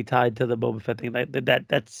to be tied to the Boba Fett thing.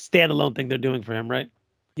 That standalone thing they're doing for him, right?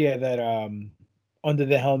 Yeah, that under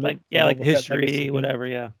the helmet. Like history, whatever.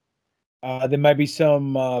 Yeah. There might be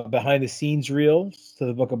some behind the scenes reels to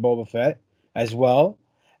the Book of Boba Fett, as well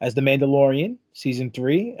as The Mandalorian season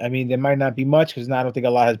 3. I mean, there might not be much because I don't think a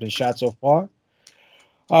lot has been shot so far.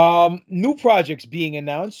 New projects being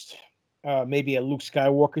announced. Maybe a Luke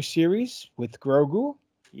Skywalker series with Grogu.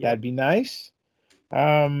 Yep. That'd be nice.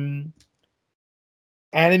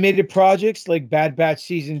 Animated projects like Bad Batch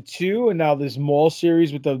season 2, and now this Maul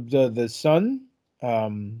series with the son.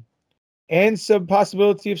 And some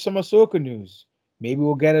possibility of some Ahsoka news. Maybe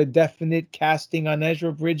we'll get a definite casting on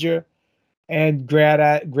Ezra Bridger and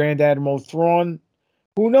Grand Admiral Thrawn.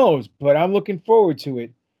 Who knows? But I'm looking forward to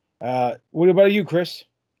it. What about you, Chris?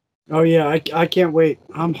 Oh, yeah. I can't wait.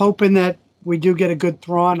 I'm hoping that we do get a good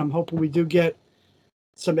Thrawn. I'm hoping we do get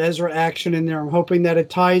some Ezra action in there. I'm hoping that it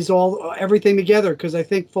ties everything together, because I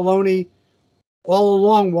think Filoni all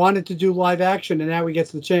along wanted to do live action, and now he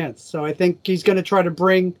gets the chance. So I think he's going to try to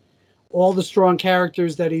bring all the strong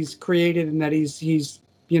characters that he's created and that he's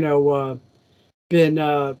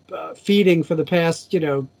been feeding for the past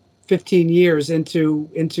 15 years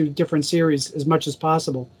into different series as much as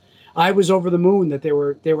possible. I was over the moon that they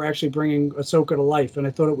were actually bringing Ahsoka to life, and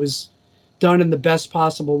I thought it was done in the best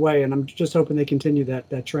possible way, and I'm just hoping they continue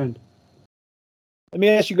that trend. Let me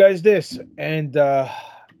ask you guys this, and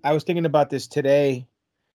I was thinking about this today.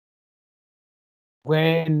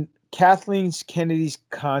 When Kathleen Kennedy's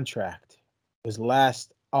contract was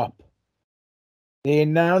last up, they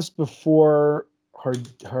announced before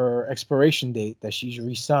her expiration date that she's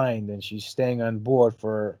re-signed and she's staying on board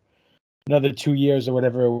for another 2 years or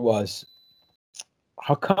whatever it was.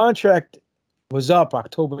 Her contract was up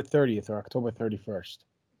October 30th or October 31st.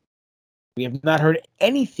 We have not heard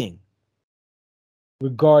anything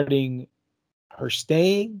regarding her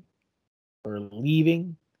staying or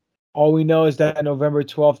leaving. All we know is that November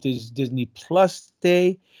 12th is Disney Plus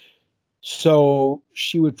Day. So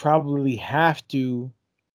she would probably have to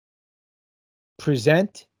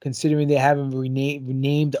present, considering they haven't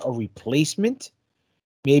renamed a replacement.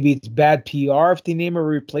 Maybe it's bad PR if they name a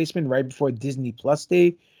replacement right before Disney Plus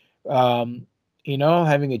Day. Having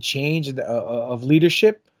a change of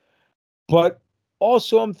leadership. But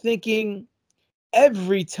also I'm thinking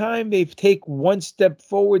every time they take one step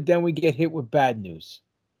forward, then we get hit with bad news.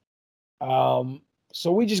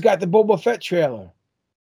 So we just got the Boba Fett trailer.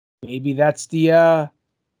 Maybe that's the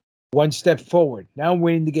one step forward. Now I'm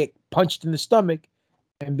waiting to get punched in the stomach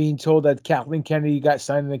and being told that Kathleen Kennedy got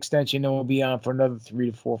signed an extension and will be on for another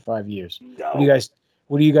 3 to 4 or 5 years. No.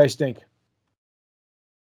 What do you guys think?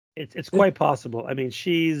 It's quite possible. I mean, it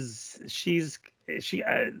seems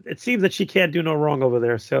that she can't do no wrong over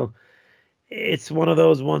there. So it's one of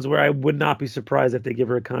those ones where I would not be surprised if they give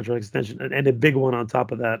her a contract extension and a big one on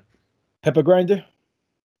top of that. Pepper grinder?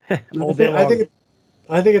 All day long.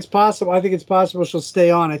 I think it's possible. I think it's possible she'll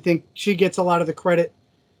stay on. I think she gets a lot of the credit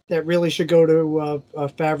that really should go to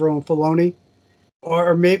Favreau and Filoni.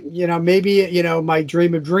 Or maybe my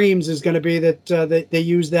dream of dreams is going to be that they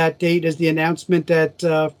use that date as the announcement that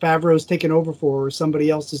Favreau's taken over for, or somebody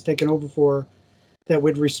else is taken over for, that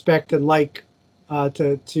would respect and like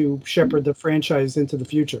to shepherd the franchise into the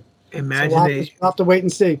future. Imagine so we'll have to wait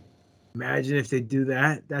and see. Imagine if they do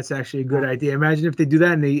that. That's actually a good idea. Imagine if they do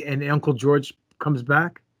that and Uncle George comes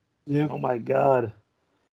back. Yeah. Oh my God.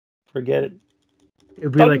 Forget it.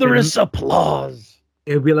 It'd be thunderous applause.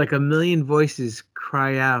 It would be like a million voices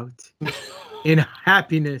cry out in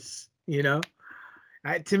happiness, To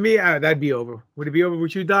me, that'd be over. Would it be over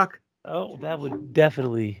with you, Doc? Oh, that would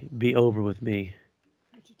definitely be over with me.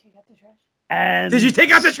 Did you take out the trash? And did you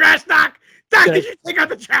take out the trash, Doc? Doc, did you take out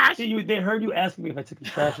the trash? They heard you asking me if I took the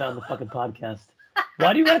trash out of the fucking podcast.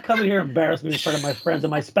 Why do you want to come in here and embarrass me in front of my friends on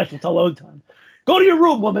my special alone time? Go to your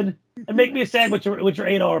room, woman, and make me a sandwich with your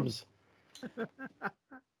 8 arms.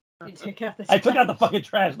 You take out the I took out the fucking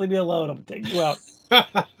trash. Leave me alone. I'm taking you out.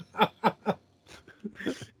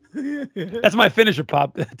 That's my finisher,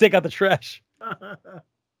 Pop. Take out the trash.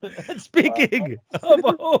 Speaking of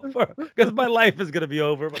over, because my life is going to be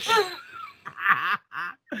over.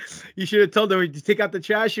 You should have told her to take out the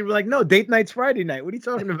trash. She'd be like, no, date night's Friday night. What are you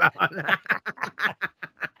talking about?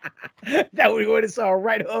 That we would have saw a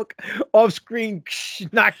right hook off screen,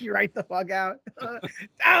 knock you right the fuck out.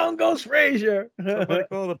 Down goes Frazier. Somebody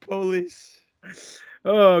call the police.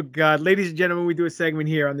 Oh, God. Ladies and gentlemen, we do a segment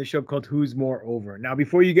here on the show called Who's More Over. Now,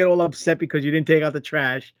 before you get all upset because you didn't take out the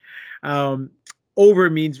trash, over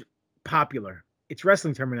means popular. It's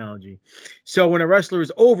wrestling terminology. So when a wrestler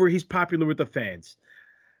is over, he's popular with the fans.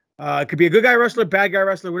 It could be a good guy wrestler, bad guy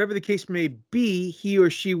wrestler, whatever the case may be, he or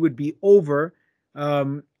she would be over.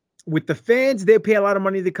 With the fans, they pay a lot of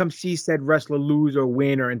money to come see said wrestler lose or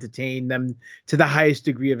win or entertain them to the highest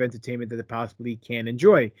degree of entertainment that they possibly can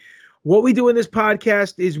enjoy. What we do in this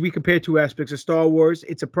podcast is we compare 2 aspects of Star Wars.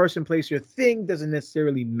 It's a person, place, or thing, doesn't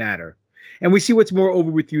necessarily matter. And we see what's more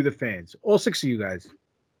over with you, the fans. All 6 of you guys.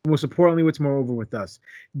 Most importantly, what's more over with us.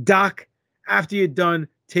 Doc, after you're done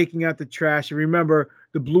taking out the trash, and remember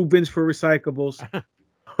the blue bins for recyclables.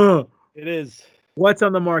 It is. What's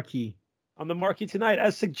on the marquee? On the marquee tonight,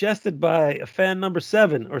 as suggested by fan number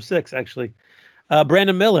 7 or 6, actually,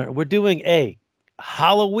 Brandon Miller, we're doing a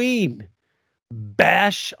Halloween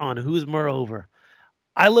bash on Who's More Over.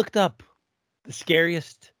 I looked up the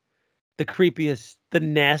scariest, the creepiest, the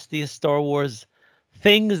nastiest Star Wars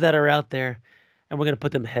things that are out there, and we're going to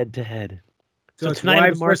put them head to head. So it's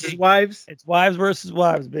wives versus wives? It's wives versus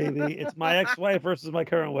wives, baby. It's my ex-wife versus my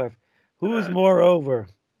current wife. Who's more over?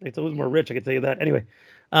 It's who's more rich, I can tell you that. Anyway,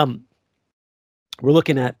 we're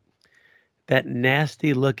looking at that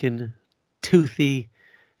nasty looking, toothy,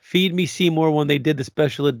 Feed Me Seymour when they did the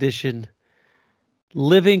special edition.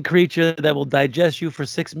 Living creature that will digest you for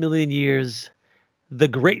 6 million years. The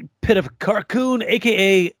Great Pit of Carkoon,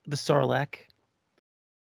 a.k.a. the Sarlacc.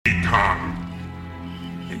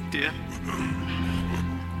 Hey, dear.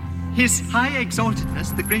 His High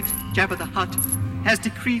Exaltedness, the Great Jabba the Hutt, has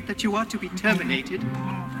decreed that you are to be terminated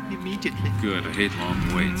immediately. Good, I hate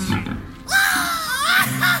long waits.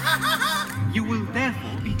 You will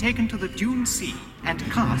therefore be taken to the Dune Sea and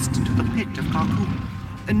cast into the Pit of Carkoon,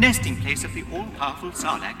 the nesting place of the all-powerful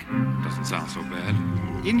Sarlacc. Doesn't sound so bad.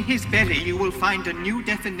 In his belly you will find a new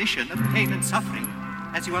definition of pain and suffering,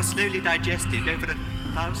 as you are slowly digested over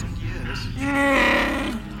 1,000 years.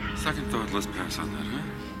 Second thought, let's pass on that, huh?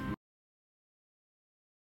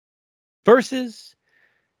 Versus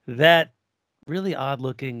that really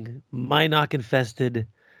odd-looking, Mynock-infested,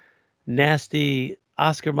 nasty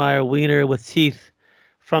Oscar Mayer wiener with teeth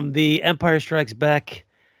from the Empire Strikes Back,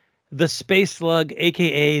 the Space Slug,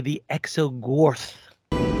 a.k.a. the Exogorth.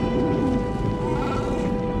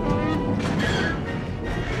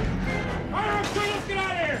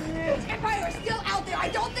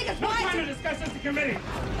 Committee.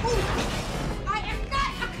 I am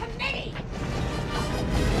not a committee.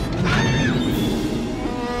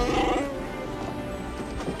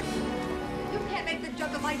 You can't make the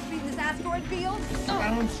jug of light speed in this asteroid field.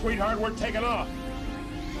 Down, sweetheart, we're taking off.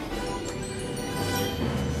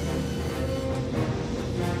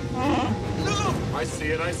 Look! I see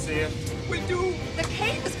it, I see it. We do. The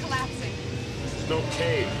cave is collapsing. This is no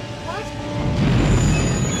cave. What?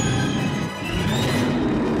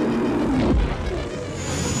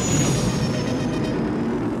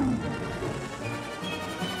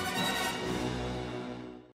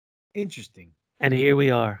 Interesting. And here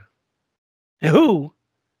we are. Who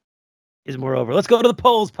is moreover? Let's go to the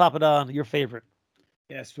polls, Papa Don, your favorite.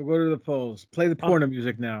 Yes, we'll go to the polls. Play the porno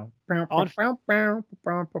music now. Not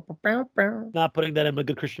putting that in, a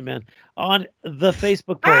good Christian man. On the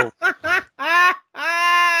Facebook poll.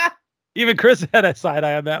 Even Chris had a side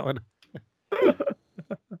eye on that one.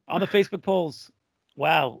 On the Facebook polls.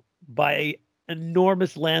 Wow. By an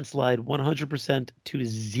enormous landslide, 100% to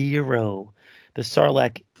 0. The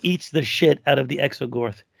Sarlacc eats the shit out of the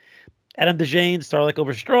Exogorth. Adam DeJane, Sarlacc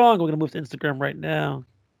over strong. We're going to move to Instagram right now.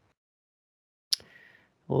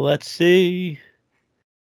 Let's see.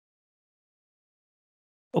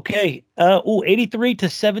 Okay. 83 to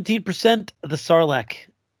 17% the Sarlacc.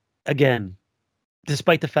 Again,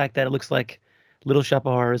 despite the fact that it looks like Little Shop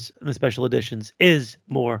of Horrors and the special editions is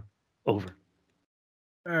more over.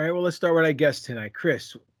 All right. Well, let's start with our guest tonight.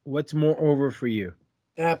 Chris, what's more over for you?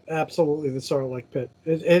 Absolutely, the Sarlacc pit.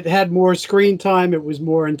 It had more screen time. It was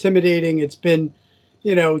more intimidating. It's been,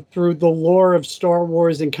 through the lore of Star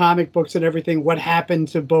Wars and comic books and everything, what happened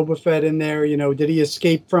to Boba Fett in there? Did he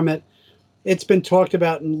escape from it? It's been talked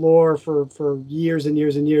about in lore for years and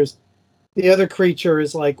years and years. The other creature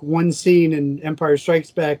is like one scene in Empire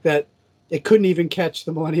Strikes Back that it couldn't even catch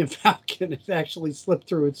the Millennium Falcon. It actually slipped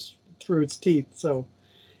through its teeth. So,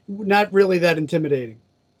 not really that intimidating.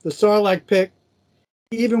 The Sarlacc pit,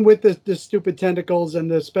 even with the stupid tentacles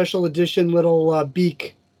and the special edition little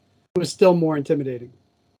beak, was still more intimidating.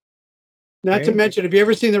 Not to mention, have you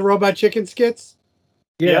ever seen the Robot Chicken skits?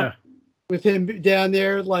 Yeah. With him down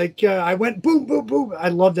there, I went boom, boom, boom. I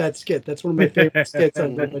love that skit. That's one of my favorite skits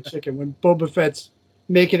on Robot Chicken, when Boba Fett's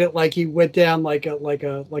making it like he went down like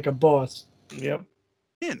a boss. Yep.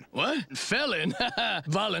 What? Fell in?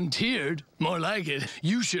 Volunteered? More like it.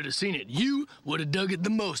 You should have seen it. You would have dug it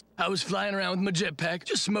the most. I was flying around with my jetpack,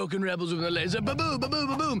 just smoking rebels with a laser. Ba-boom, ba-boom,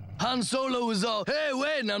 ba-boom. Han Solo was all, hey,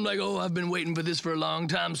 wait. And I'm like, oh, I've been waiting for this for a long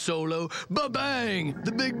time, Solo. Ba-bang!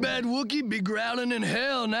 The big bad Wookiee be growling in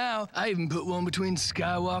hell now. I even put one between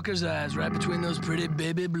Skywalker's eyes, right between those pretty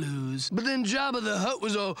baby blues. But then Jabba the Hutt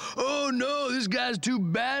was all, oh, no, this guy's too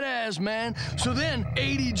badass, man. So then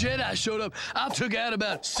 80 Jedi showed up. I took out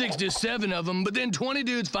about 67 of them, but then 20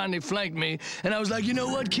 dudes finally flanked me, and I was like, you know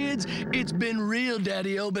what, kids? It's been real,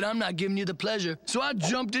 Daddy-O, but I'm not giving you the pleasure. So I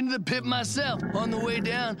jumped into the pit myself. On the way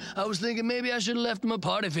down, I was thinking maybe I should have left them a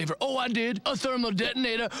party favor. Oh, I did. A thermal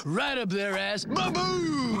detonator right up their ass.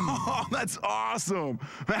 Ba-boom! Oh, that's awesome.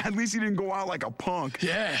 Man, at least you didn't go out like a punk.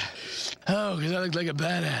 Yeah. Oh, because I looked like a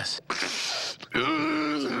badass.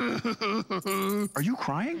 Are you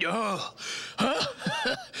crying? Oh. Huh?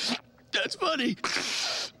 That's funny.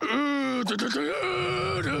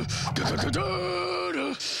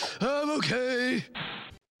 I'm okay.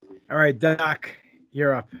 All right, Doc,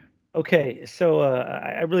 you're up. Okay, so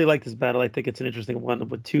I really like this battle. I think it's an interesting one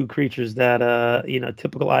with two creatures that,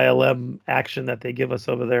 typical ILM action that they give us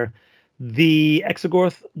over there. The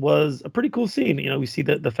Exogorth was a pretty cool scene. We see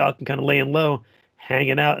the Falcon kind of laying low,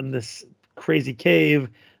 hanging out in this crazy cave,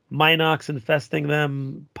 Minox infesting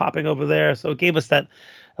them, popping over there. So it gave us that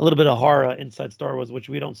a little bit of horror inside Star Wars, which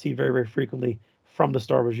we don't see very, very frequently from the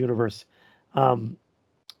Star Wars universe.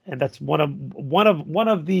 And that's one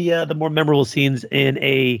of the more memorable scenes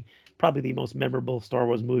in probably the most memorable Star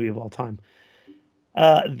Wars movie of all time.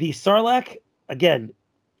 The Sarlacc, again,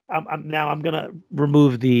 I'm gonna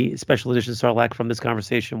remove the special edition Sarlacc from this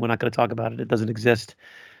conversation. We're not gonna talk about it. It doesn't exist.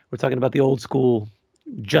 We're talking about the old school,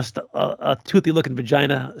 just a toothy looking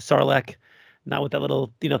vagina Sarlacc, not with that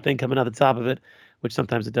little thing coming out the top of it, which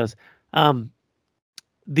sometimes it does.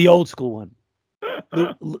 The old school one.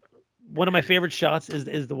 One of my favorite shots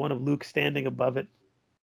is the one of Luke standing above it,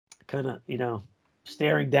 kind of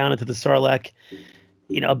staring down into the Sarlacc,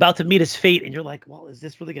 about to meet his fate, and you're like, well, is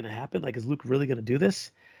this really going to happen? Like, is Luke really going to do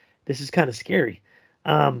this? This is kind of scary.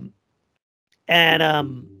 And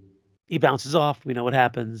he bounces off. We know what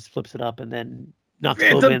happens. Flips it up, and then knocks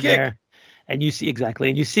Boba in there. And you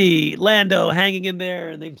see Lando hanging in there,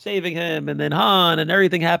 and them saving him, and then Han, and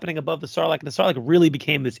everything happening above the Sarlacc. And the Sarlacc really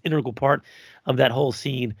became this integral part of that whole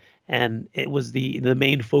scene, and it was the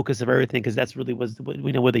main focus of everything, because that's really was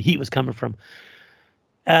where the heat was coming from.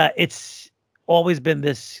 It's always been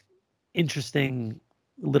this interesting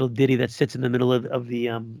little ditty that sits in the middle of the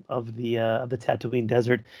Tatooine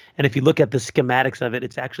desert. And if you look at the schematics of it,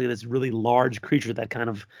 it's actually this really large creature that kind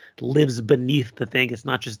of lives beneath the thing. It's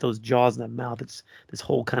not just those jaws and that mouth. It's this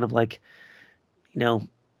whole kind of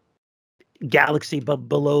galaxy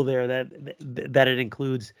below there that it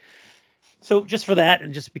includes. So just for that,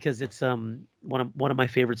 and just because it's one of my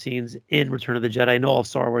favorite scenes in Return of the Jedi, I know all of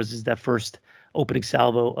Star Wars is that first opening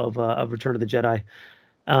salvo of Return of the Jedi,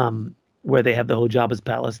 where they have the whole Jabba's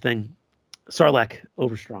palace thing. Sarlacc,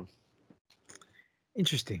 overstrong.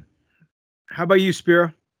 Interesting. How about you,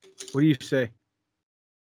 Spiro? What do you say?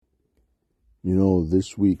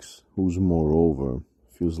 This week's Who's Moreover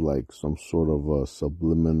feels like some sort of a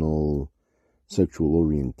subliminal sexual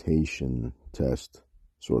orientation test,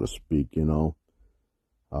 so to speak, You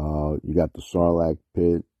got the Sarlacc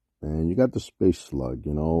pit, and you got the space slug,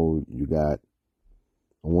 You got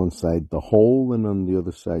on one side the hole, and on the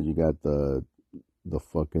other side you got the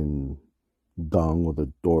fucking dung or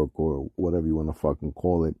the dork or whatever you want to fucking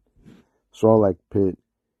call it. Sarlacc pit,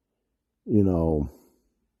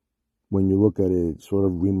 when you look at it, it sort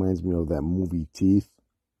of reminds me of that movie Teeth.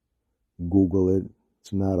 Google it.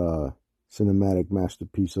 It's not a cinematic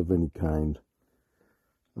masterpiece of any kind.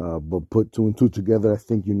 But put two and two together, I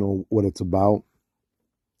think you know what it's about.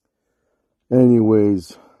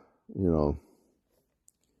 Anyways,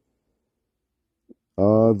 the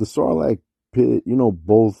Sarlacc pit,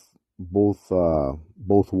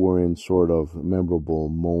 both were in sort of memorable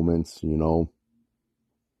moments,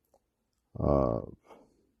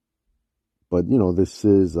 but this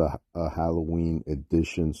is a Halloween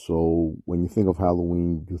edition, so when you think of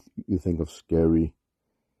Halloween, you think of scary.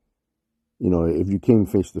 If you came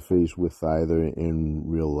face to face with either in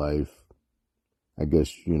real life, I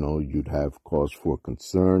guess, you'd have cause for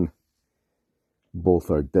concern. Both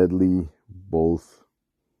are deadly. Both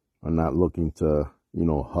are not looking to,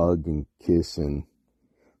 hug and kiss and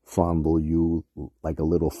fondle you like a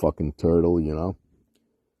little fucking turtle,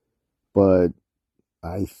 But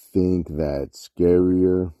I think that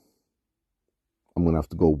scarier, I'm going to have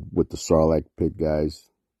to go with the Sarlacc pit, guys.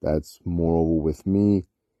 That's moreover with me.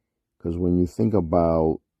 Because when you think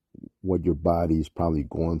about what your body's probably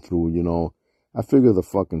going through, I figure the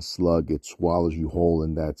fucking slug, it swallows you whole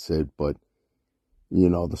and that's it. But,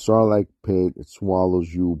 the Sarlacc pit, it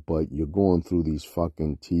swallows you, but you're going through these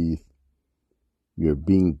fucking teeth. You're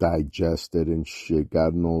being digested and shit.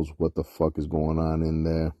 God knows what the fuck is going on in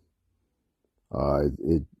there.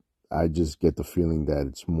 I just get the feeling that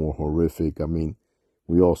it's more horrific. I mean,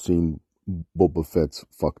 we all seen Boba Fett's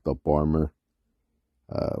fucked up armor.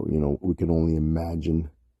 We can only imagine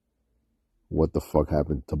what the fuck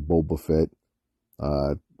happened to Boba Fett.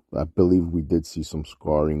 I believe we did see some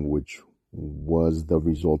scarring, which was the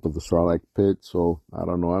result of the Sarlacc pit. So, I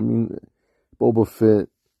don't know. I mean, Boba Fett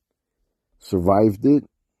survived it.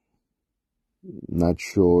 Not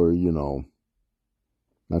sure,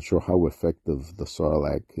 not sure how effective the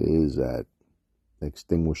Sarlacc is at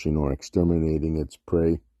extinguishing or exterminating its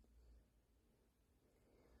prey.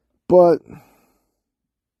 But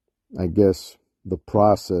I guess the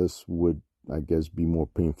process would, be more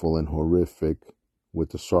painful and horrific with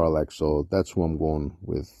the Sarlacc. So that's who I'm going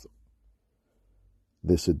with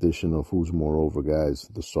this edition of Who's More Over, guys,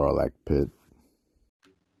 the Sarlacc Pit.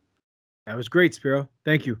 That was great, Spiro.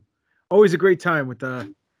 Thank you. Always a great time with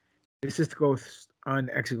the Assist Ghost on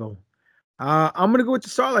Exegol. I'm going to go with the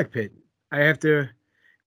Sarlacc Pit. I have to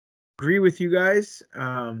agree with you guys.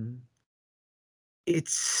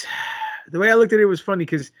 It's the way I looked at it was funny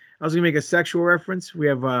because I was going to make a sexual reference. We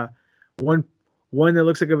have one that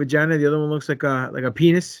looks like a vagina, the other one looks like a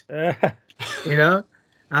penis. You know,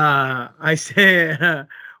 I say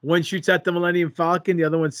one shoots at the Millennium Falcon, the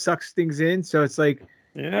other one sucks things in. So it's like,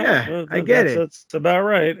 yeah, I get it. That's about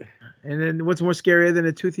right. And then what's more scarier than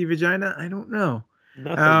a toothy vagina? I don't know.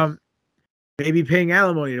 Nothing. Maybe paying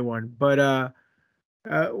alimony to one, but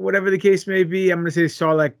whatever the case may be, I'm gonna say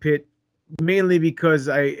Sarlacc Pit, mainly because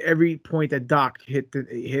every point that Doc hit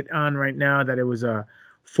on right now, that it was a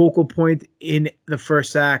focal point in the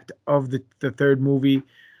first act of the third movie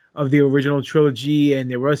of the original trilogy,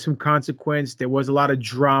 and there was some consequence. There was a lot of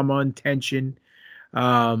drama and tension.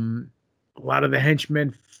 A lot of the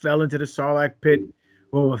henchmen fell into the Sarlacc Pit.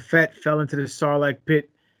 Boba Fett fell into the Sarlacc Pit.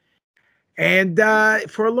 And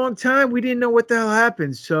for a long time, we didn't know what the hell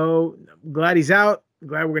happened. So I'm glad he's out. I'm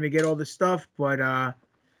glad we're going to get all this stuff. But,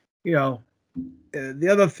 the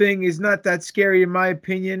other thing is not that scary, in my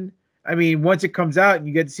opinion. I mean, once it comes out and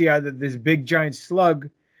you get to see how this big giant slug,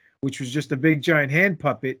 which was just a big giant hand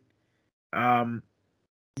puppet, it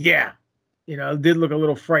did look a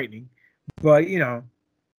little frightening. But,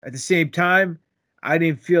 at the same time, I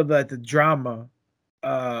didn't feel that the drama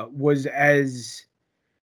was as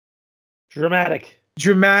dramatic.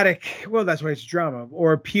 Well, that's why it's drama,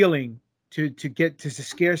 or appealing to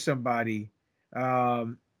scare somebody. But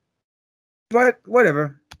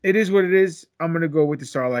whatever. It is what it is. I'm going to go with the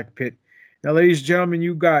Sarlacc Pit. Now, ladies and gentlemen,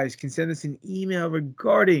 you guys can send us an email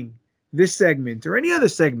regarding this segment or any other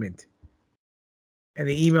segment. And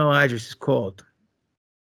the email address is called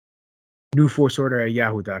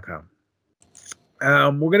newforceorder@yahoo.com.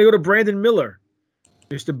 We're going to go to Brandon Miller,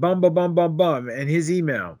 Mr. Bum, and his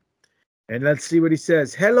email. And let's see what he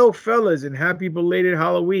says. Hello, fellas, and happy belated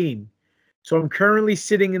Halloween. So I'm currently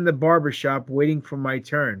sitting in the barbershop waiting for my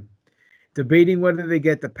turn, debating whether to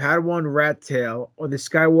get the Padawan rat tail or the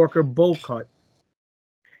Skywalker bowl cut,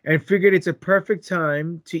 and figured it's a perfect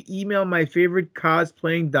time to email my favorite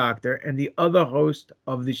cosplaying doctor and the other host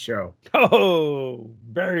of the show. Oh,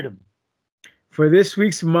 buried him. For this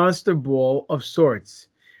week's Monster Ball of sorts,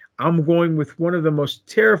 I'm going with one of the most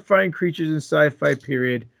terrifying creatures in sci-fi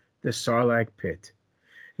period, the Sarlacc Pit.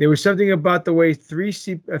 There was something about the way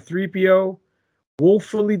 3PO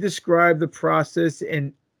woefully described the process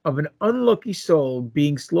of an unlucky soul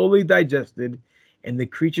being slowly digested in the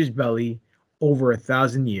creature's belly over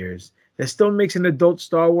 1,000 years that still makes an adult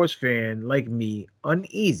Star Wars fan like me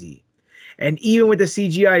uneasy. And even with the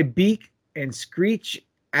CGI beak and screech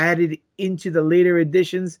added into the later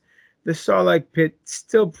editions, the Sarlacc Pit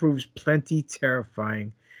still proves plenty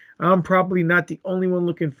terrifying. I'm probably not the only one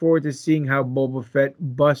looking forward to seeing how Boba Fett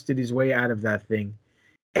busted his way out of that thing.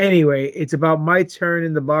 Anyway, it's about my turn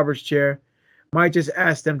in the barber's chair. Might just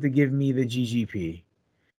ask them to give me the GGP.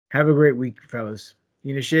 Have a great week, fellas.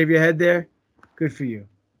 You gonna shave your head there? Good for you.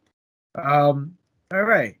 All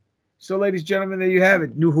right. So, ladies and gentlemen, there you have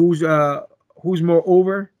it. New Who's More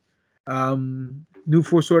Over.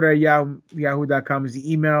 Newforceorder@yahoo.com is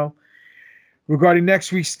the email. Regarding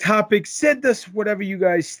next week's topic, send us whatever you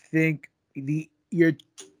guys think your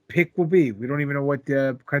pick will be. We don't even know what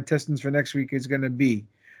the contestants for next week is going to be.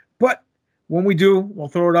 But when we do, we'll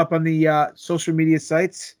throw it up on the social media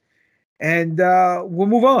sites, and we'll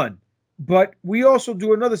move on. But we also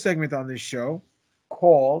do another segment on this show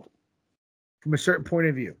called From a Certain Point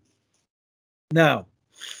of View. Now,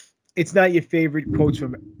 it's not your favorite quotes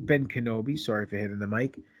from Ben Kenobi. Sorry for hitting the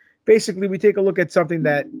mic. Basically, we take a look at something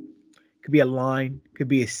that could be a line, could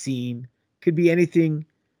be a scene, could be anything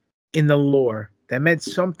in the lore that meant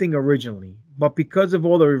something originally. But because of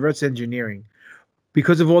all the reverse engineering,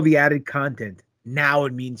 because of all the added content, now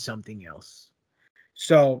it means something else.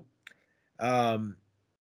 So, another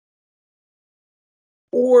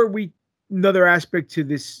aspect to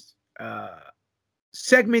this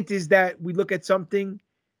segment is that we look at something,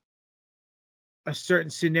 a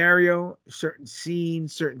certain scenario, a certain scene,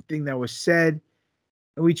 certain thing that was said,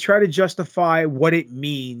 and we try to justify what it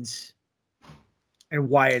means and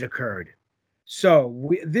why it occurred.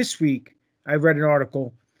 So this week, I read an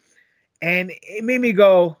article, and it made me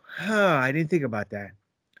go, I didn't think about that.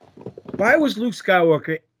 Why was Luke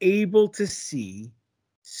Skywalker able to see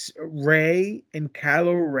Rey and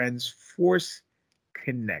Kylo Ren's Force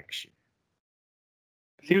connection?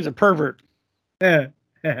 He was a pervert.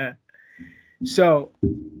 So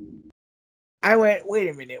I went, wait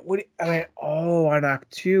a minute. I went, oh, on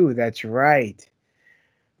Act 2, that's right.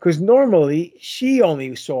 Because normally she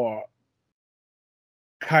only saw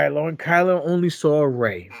Kylo and Kylo only saw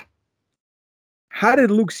Rey. How did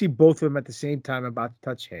Luke see both of them at the same time about to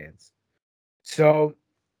touch hands? So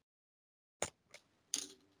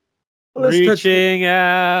reaching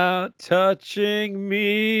out, touching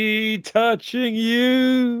me, touching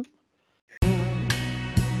you.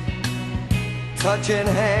 Touching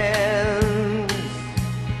hands,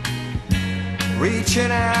 reaching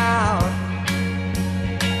out,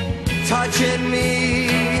 touching me,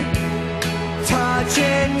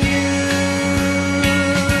 touching you.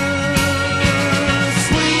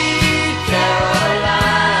 Sweet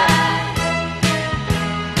Caroline,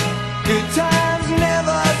 good times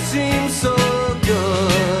never seem so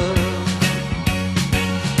good.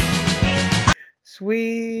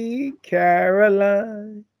 Sweet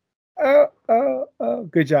Caroline. Oh.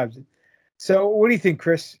 Good job. So what do you think,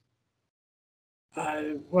 Chris?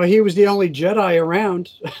 Well, he was the only Jedi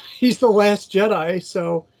around. He's the last Jedi,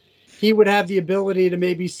 so he would have the ability to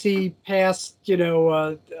maybe see past,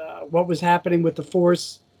 what was happening with the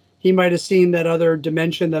Force. He might have seen that other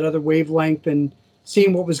dimension, that other wavelength, and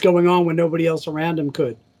seen what was going on when nobody else around him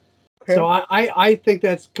could. Okay. So I think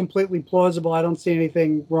that's completely plausible. I don't see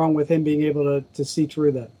anything wrong with him being able to see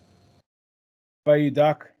through that. By you,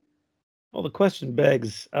 Doc? Well, the question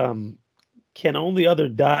begs, can only other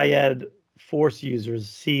dyad Force users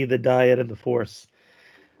see the dyad of the Force?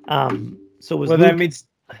 So was Luke, that means...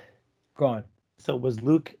 Go on. So was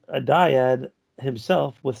Luke a dyad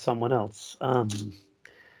himself with someone else?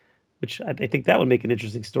 Which I think that would make an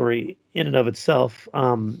interesting story in and of itself,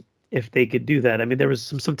 if they could do that. I mean, there was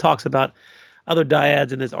some talks about other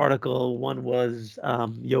dyads in this article. One was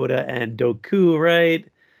Yoda and Dooku, right?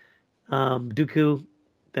 Dooku.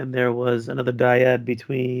 Then there was another dyad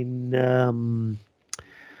between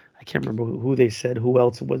I can't remember who they said who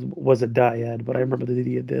else was a dyad, but I remember the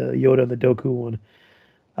Yoda and the Dooku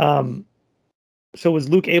one. So was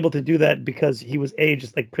Luke able to do that because he was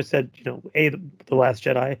just like Chris said, the Last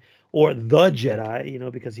Jedi or the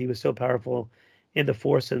Jedi, because he was so powerful in the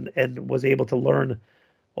Force and was able to learn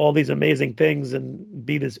all these amazing things and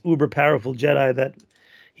be this uber powerful Jedi that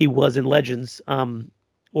he was in Legends,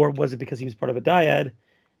 or was it because he was part of a dyad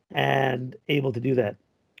and able to do that?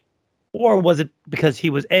 Or was it because he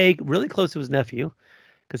was really close to his nephew,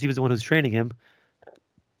 because he was the one who's training him,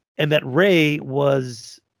 and that Rey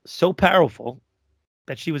was so powerful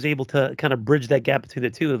that she was able to kind of bridge that gap between the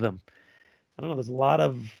two of them? I don't know. There's a lot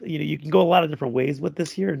of, you can go a lot of different ways with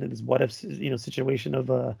this here, and this what if, situation of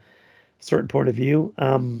a certain point of view,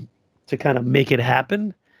 to kind of make it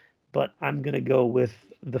happen. But I'm going to go with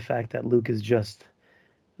the fact that Luke is just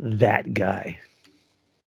that guy.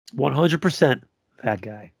 100% that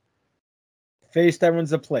guy. Face that runs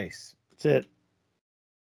the place. That's it.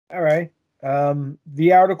 All right.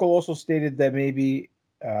 The article also stated that maybe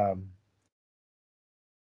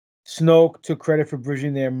Snoke took credit for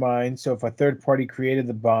bridging their minds. So if a third party created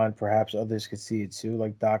the bond, perhaps others could see it too,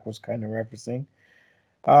 like Doc was kind of referencing.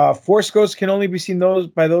 Force ghosts can only be seen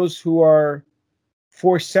by those who are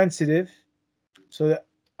Force sensitive. So that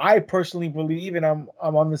I personally believe, and I'm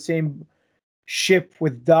on the same ship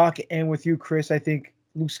with Doc and with you, Chris. I think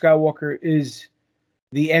Luke Skywalker is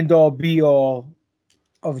the end-all, be-all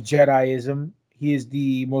of Jediism. He is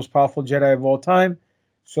the most powerful Jedi of all time.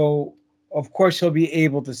 So, of course, he'll be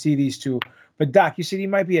able to see these two. But, Doc, you said he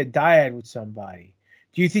might be a dyad with somebody.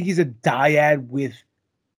 Do you think he's a dyad with,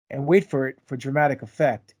 and wait for it for dramatic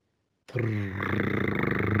effect,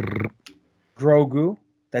 Grogu?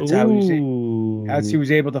 That's how he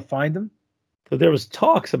was able to find him? So there was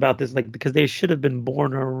talks about this, like, because they should have been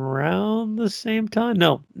born around the same time.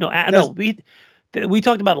 No. We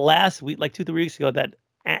talked about last week, like 2-3 weeks ago, that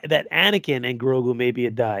Anakin and Grogu may be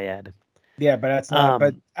a dyad. Yeah, but that's not.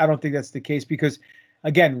 But I don't think that's the case because,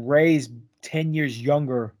 again, Rey's 10 years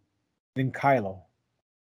younger than Kylo.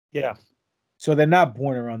 Yeah. So they're not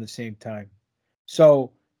born around the same time.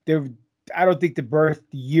 So I don't think the birth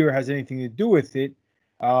year has anything to do with it.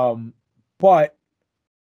 But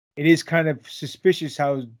it is kind of suspicious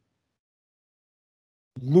how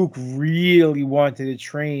Luke really wanted to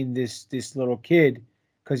train this little kid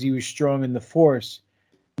because he was strong in the Force.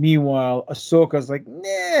 Meanwhile, Ahsoka's like,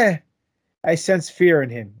 nah, I sense fear in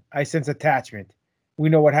him. I sense attachment. We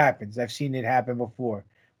know what happens. I've seen it happen before.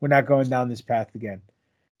 We're not going down this path again.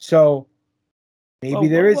 So maybe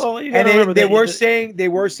there is. And they were saying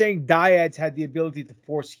dyads had the ability to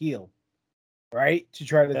Force heal, right? To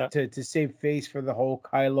try to save face for the whole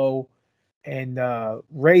Kylo and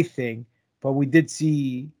Rey thing. but we did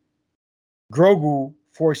see Grogu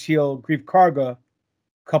force heal Greef Karga a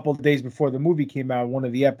couple of days before the movie came out, one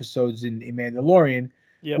of the episodes in Mandalorian,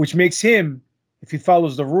 which makes him, if he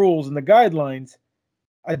follows the rules and the guidelines,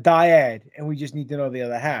 a dyad, and we just need to know the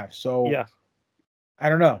other half. So I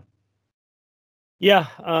don't know. Yeah.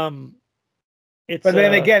 But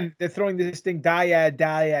then again, they're throwing this thing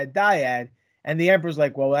dyad, and the Emperor's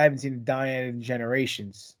like, well, I haven't seen a dyad in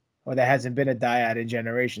generations, or there hasn't been a dyad in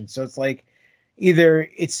generations. So it's like either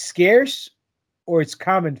it's scarce or it's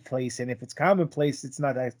commonplace, and if it's commonplace, it's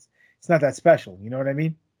not that special. You know what I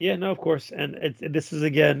mean? Yeah, no, of course. And this is,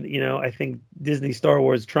 again, I think Disney Star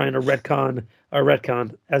Wars trying to retcon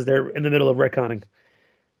as they're in the middle of retconning.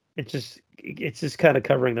 It's just kind of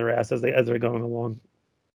covering their ass as they're going along.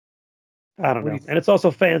 I don't know. And it's also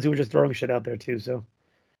fans who are just throwing shit out there too. So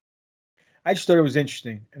I just thought it was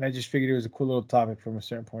interesting, and I just figured it was a cool little topic from a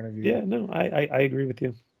certain point of view. Yeah, no, I agree with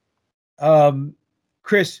you.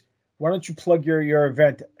 Chris, why don't you plug your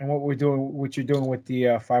event and what you're doing with the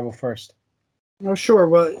 501st? Oh, sure.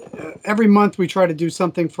 Well, every month we try to do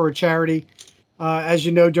something for a charity. As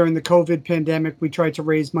you know, during the COVID pandemic, we tried to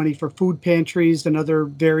raise money for food pantries and other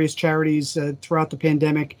various charities throughout the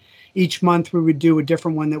pandemic. Each month we would do a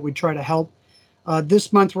different one that we'd try to help.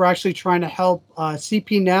 This month we're actually trying to help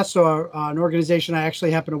CP Nassau, an organization I actually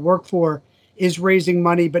happen to work for, is raising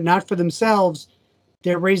money, but not for themselves.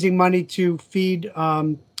 They're raising money to feed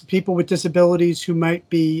people with disabilities who might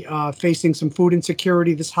be facing some food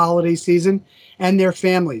insecurity this holiday season, and their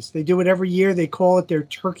families. They do it every year. They call it their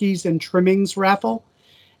Turkeys and Trimmings raffle,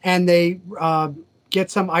 and they get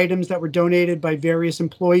some items that were donated by various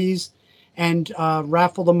employees and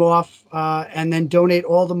raffle them off, and then donate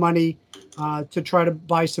all the money to try to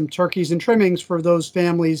buy some turkeys and trimmings for those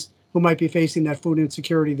families who might be facing that food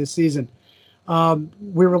insecurity this season.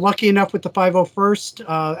 We were lucky enough with the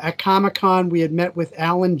 501st at Comic-Con. We had met with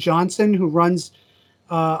Alan Johnson, who runs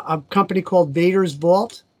a company called Vader's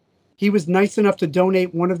Vault. He was nice enough to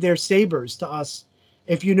donate one of their sabers to us.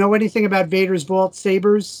 If you know anything about Vader's Vault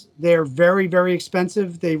sabers, they're very, very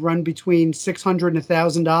expensive. They run between $600 and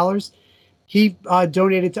 $1,000. He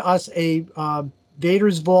donated to us a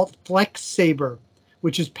Vader's Vault Flex saber,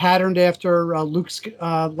 which is patterned after Luke's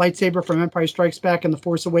lightsaber from Empire Strikes Back and The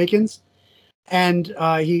Force Awakens. And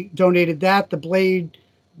he donated that, the blade,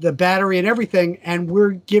 the battery, and everything. And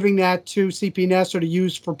we're giving that to CP Nassau to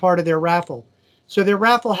use for part of their raffle. So their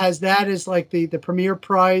raffle has that as like the premier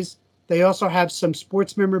prize. They also have some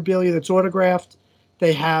sports memorabilia that's autographed.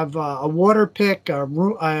 They have a water pick,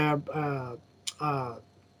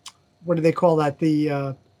 what do they call that?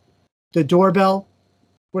 The doorbell.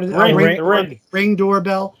 What is it? Ring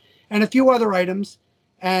doorbell, and a few other items.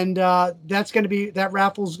 And that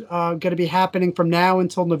raffle's going to be happening from now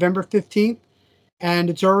until November 15th.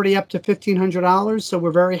 And it's already up to $1,500. So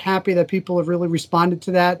we're very happy that people have really responded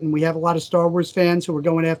to that. And we have a lot of Star Wars fans who are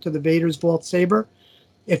going after the Vader's Vault saber.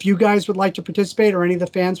 If you guys would like to participate, or any of the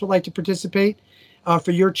fans would like to participate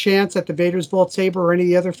for your chance at the Vader's Vault saber or any of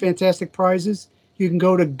the other fantastic prizes, you can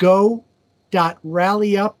go to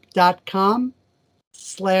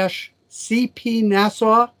go.rallyup.com/CP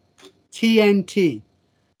Nassau TNT.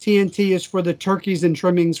 TNT is for the Turkeys and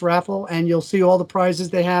Trimmings raffle, and you'll see all the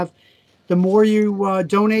prizes they have. The more you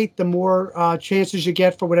donate, the more chances you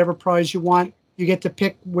get for whatever prize you want. You get to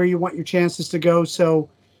pick where you want your chances to go. So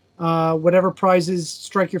whatever prizes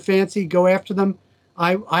strike your fancy, go after them.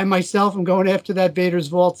 I myself am going after that Vader's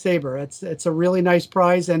Vault saber. It's a really nice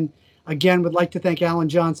prize, and again, would like to thank Alan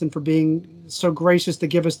Johnson for being so gracious to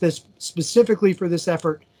give us this specifically for this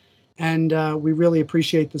effort, and we really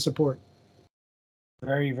appreciate the support.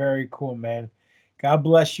 Very, very cool, man. God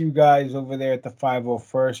bless you guys over there at the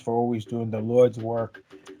 501st for always doing the Lord's work.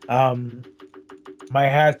 My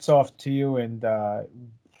hat's off to you, and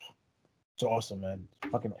it's awesome, man.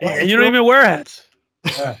 Fucking awesome. And you don't even wear hats.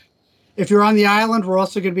 Yeah. If you're on the island, we're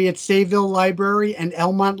also going to be at Sayville Library and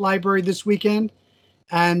Elmont Library this weekend.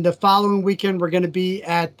 And the following weekend, we're going to be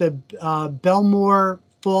at the Belmore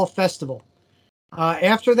Fall Festival.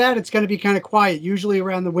 After that, it's going to be kind of quiet. Usually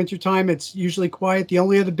around the wintertime, it's usually quiet. The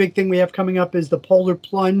only other big thing we have coming up is the Polar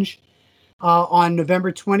Plunge on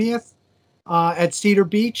November 20th at Cedar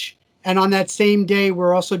Beach. And on that same day,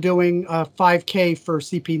 we're also doing a 5K for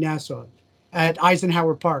CP Nassau at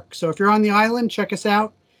Eisenhower Park. So if you're on the island, check us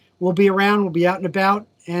out. We'll be around. We'll be out and about,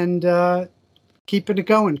 and keeping it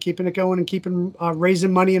going, and keeping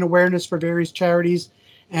raising money and awareness for various charities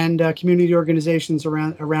and community organizations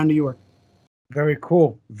around New York. Very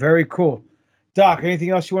cool. Very cool. Doc, anything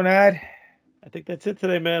else you want to add? I think that's it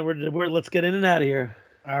today, man. We're let's get in and out of here.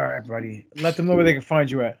 All right, buddy. Let them know where they can find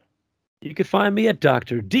you at. You can find me at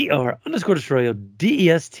Dr. Dr_Destroyo,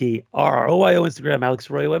 DESTRROYO, Instagram,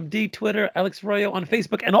 Alex Arroyo MD, Twitter, Alex Arroyo on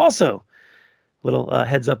Facebook, and also, little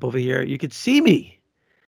heads up over here, you can see me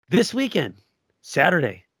this weekend,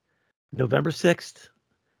 Saturday, November 6th,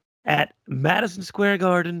 at Madison Square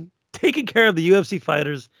Garden, taking care of the UFC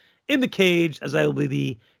fighters in the cage, as I will be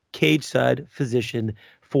the cage side physician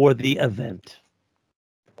for the event.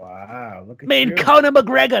 Wow, look at Main you. Conor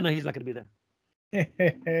McGregor. No, he's not going to be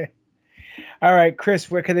there. All right, Chris,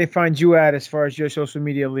 where can they find you at as far as your social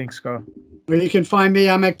media links go? Well, you can find me.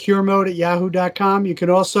 I'm at curemode@yahoo.com. You can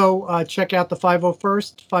also check out the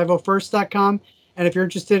 501st, 501st.com. And if you're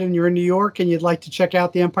interested and you're in New York and you'd like to check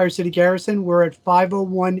out the Empire City Garrison, we're at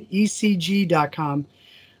 501ecg.com.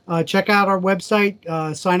 Check out our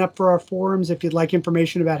website. Sign up for our forums if you'd like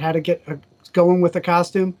information about how to get going with a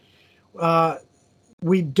costume.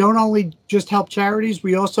 We don't only just help charities,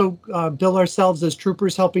 we also bill ourselves as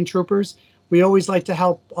troopers helping troopers. We always like to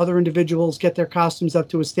help other individuals get their costumes up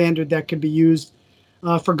to a standard that can be used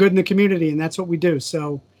for good in the community, and that's what we do.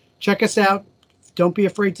 So check us out. Don't be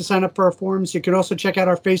afraid to sign up for our forums. You can also check out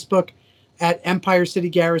our Facebook at Empire City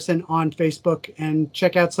Garrison on Facebook and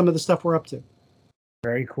check out some of the stuff we're up to.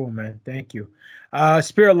 Very cool, man. Thank you.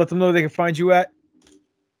 Spirit, let them know they can find you at.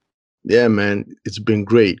 Yeah, man, it's been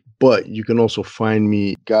great. But you can also find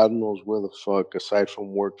me, God knows where the fuck, aside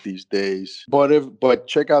from work these days. But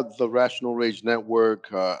check out the Rational Rage Network.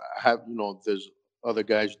 There's other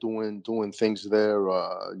guys doing things there.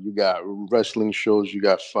 You got wrestling shows. You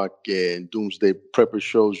got fucking Doomsday Prepper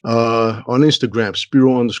shows. On Instagram,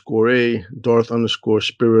 Spiro_A,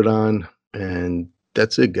 Darth_Spiridon, and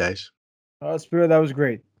that's it, guys. Oh, Spirit, that was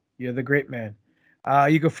great. You're the great man.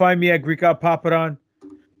 You can find me at Greek God Papadon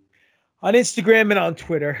on Instagram and on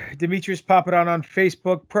Twitter. Demetrius Papadon on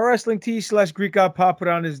Facebook. Pro Wrestling T/Greek God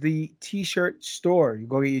Papadon is the t-shirt store. You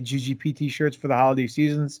go get your GGP t-shirts for the holiday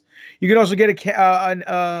seasons. You can also get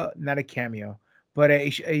not a cameo, but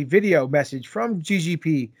a video message from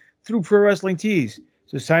GGP through Pro Wrestling Tees.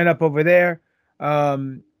 So sign up over there.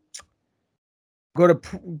 Go to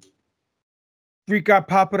Greek God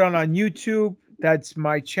Papadon on YouTube. That's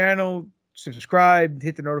my channel. Subscribe,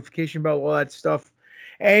 hit the notification bell, all that stuff.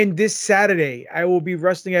 And this Saturday, I will be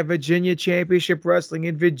wrestling at Virginia Championship Wrestling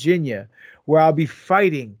in Virginia, where I'll be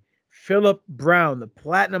fighting Philip Brown, the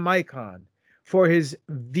Platinum Icon, for his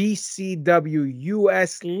VCW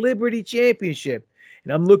US Liberty Championship.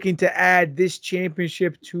 And I'm looking to add this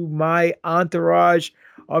championship to my entourage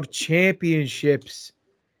of championships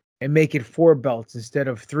and make it 4 belts instead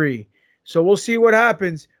of 3. So we'll see what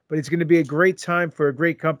happens, but it's going to be a great time for a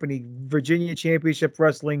great company, Virginia Championship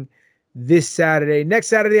Wrestling, this Saturday. Next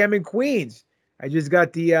Saturday, I'm in Queens. I just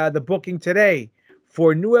got the booking today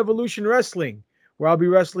for New Evolution Wrestling, where I'll be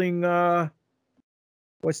wrestling.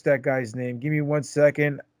 What's that guy's name? Give me 1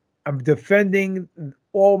 second. I'm defending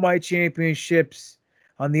all my championships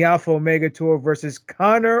on the Alpha Omega Tour versus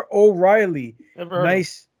Conor O'Reilly.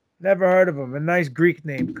 Never heard of him. A nice Greek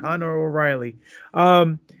name, Conor O'Reilly.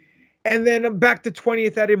 And then I'm back to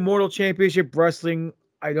 20th at Immortal Championship Wrestling.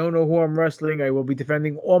 I don't know who I'm wrestling. I will be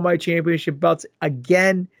defending all my championship belts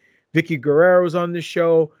again. Vicky Guerrero's on the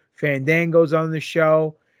show. Fandango's on the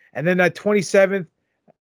show. And then at 27th,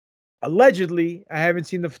 allegedly, I haven't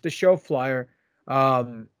seen the show flyer. I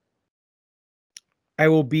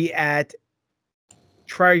will be at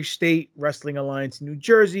Tri-State Wrestling Alliance in New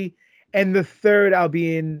Jersey. And the 3rd, I'll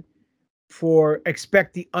be in for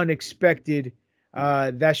Expect the Unexpected.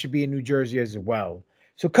 That should be in New Jersey as well.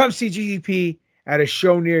 So come see GGP at a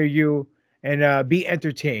show near you and be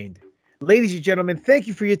entertained. Ladies and gentlemen, thank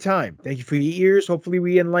you for your time. Thank you for your ears. Hopefully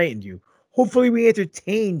we enlightened you. Hopefully we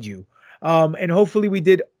entertained you. And hopefully we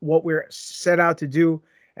did what we're set out to do.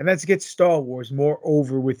 And that's get Star Wars more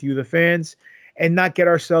over with you, the fans, and not get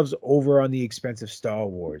ourselves over on the expense of Star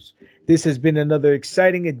Wars. This has been another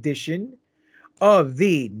exciting edition of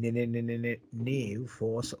the New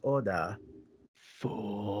Force Order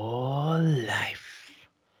for Life.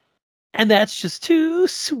 And that's just too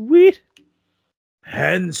sweet.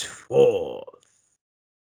 Henceforth,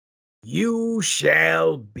 you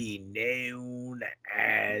shall be known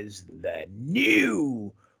as the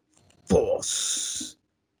New Force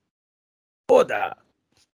Order.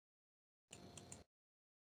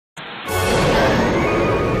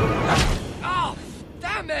 Oh,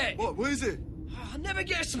 damn it! What is it? I never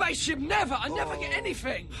get a spaceship, never! I never get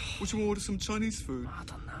anything! Would you order some Chinese food? I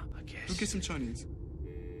don't know, I guess. We'll get some Chinese.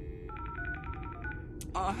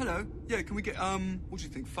 Hello. Yeah, can we get, what do you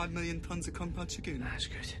think, 5 million tons of Kung Pao chicken? That's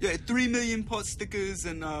good. Yeah, 3 million pot stickers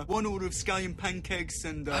and 1 order of scallion pancakes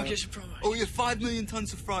and, I'll get some fried rice. Oh, yeah, 5 million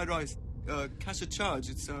tons of fried rice. Cash or charge,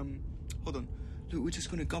 it's, Hold on. Look, we're just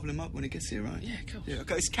gonna gobble him up when it gets here, right? Yeah, cool. Yeah,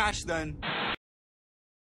 okay, it's cash then.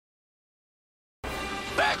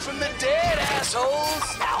 Back from the dead,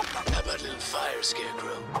 assholes! How about a little fire,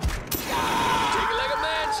 Scarecrow? Take it like a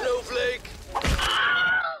man, Snowflake!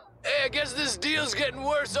 Hey, I guess this deal's getting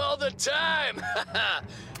worse all the time!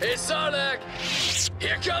 Hey, Sarlacc!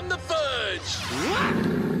 Here come the fudge!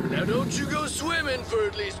 Now don't you go swimming for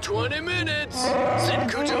at least 20 minutes! Sit,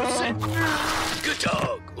 Kujo, sit! Good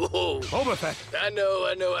dog! Whoa. Boba Fett! I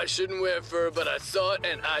know, I shouldn't wear fur, but I saw it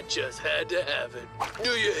and I just had to have it.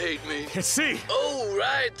 Do you hate me? See. Oh,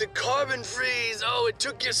 right, the carbon freeze. Oh, it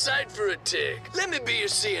took your sight for a tick. Let me be your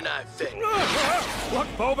seeing eye thing. Look,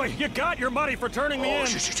 Boba, you got your money for turning me in.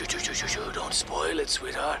 Shh, don't spoil it,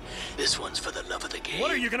 sweetheart. This one's for the love of the game.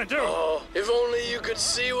 What are you gonna do? Oh, if only you could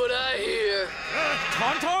see what I hear.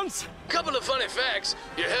 Tauntauns? Couple of funny facts.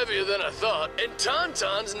 You're heavier than I thought, and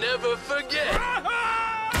tauntauns never forget.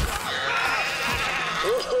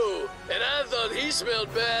 Oh, and I thought he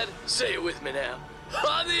smelled bad. Say it with me now.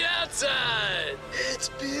 On the outside, it's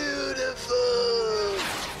beautiful.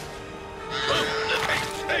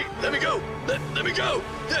 Oh, hey, let me go. Let me go.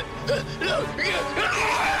 No.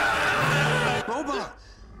 Boba!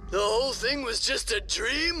 The whole thing was just a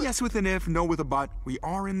dream? Yes with an if, no with a but. We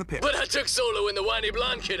are in the pit. But I took Solo and the whiny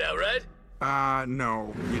blonde kid out, right?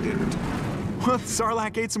 No, you didn't. Well,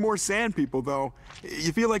 Sarlacc ate some more sand people, though.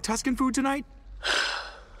 You feel like Tusken food tonight?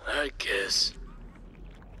 I guess.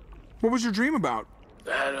 What was your dream about?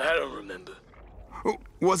 I don't remember. Oh,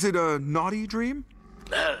 was it a naughty dream?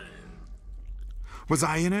 Was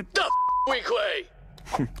I in it? The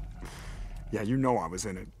Weequay! Yeah, you know I was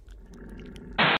in it.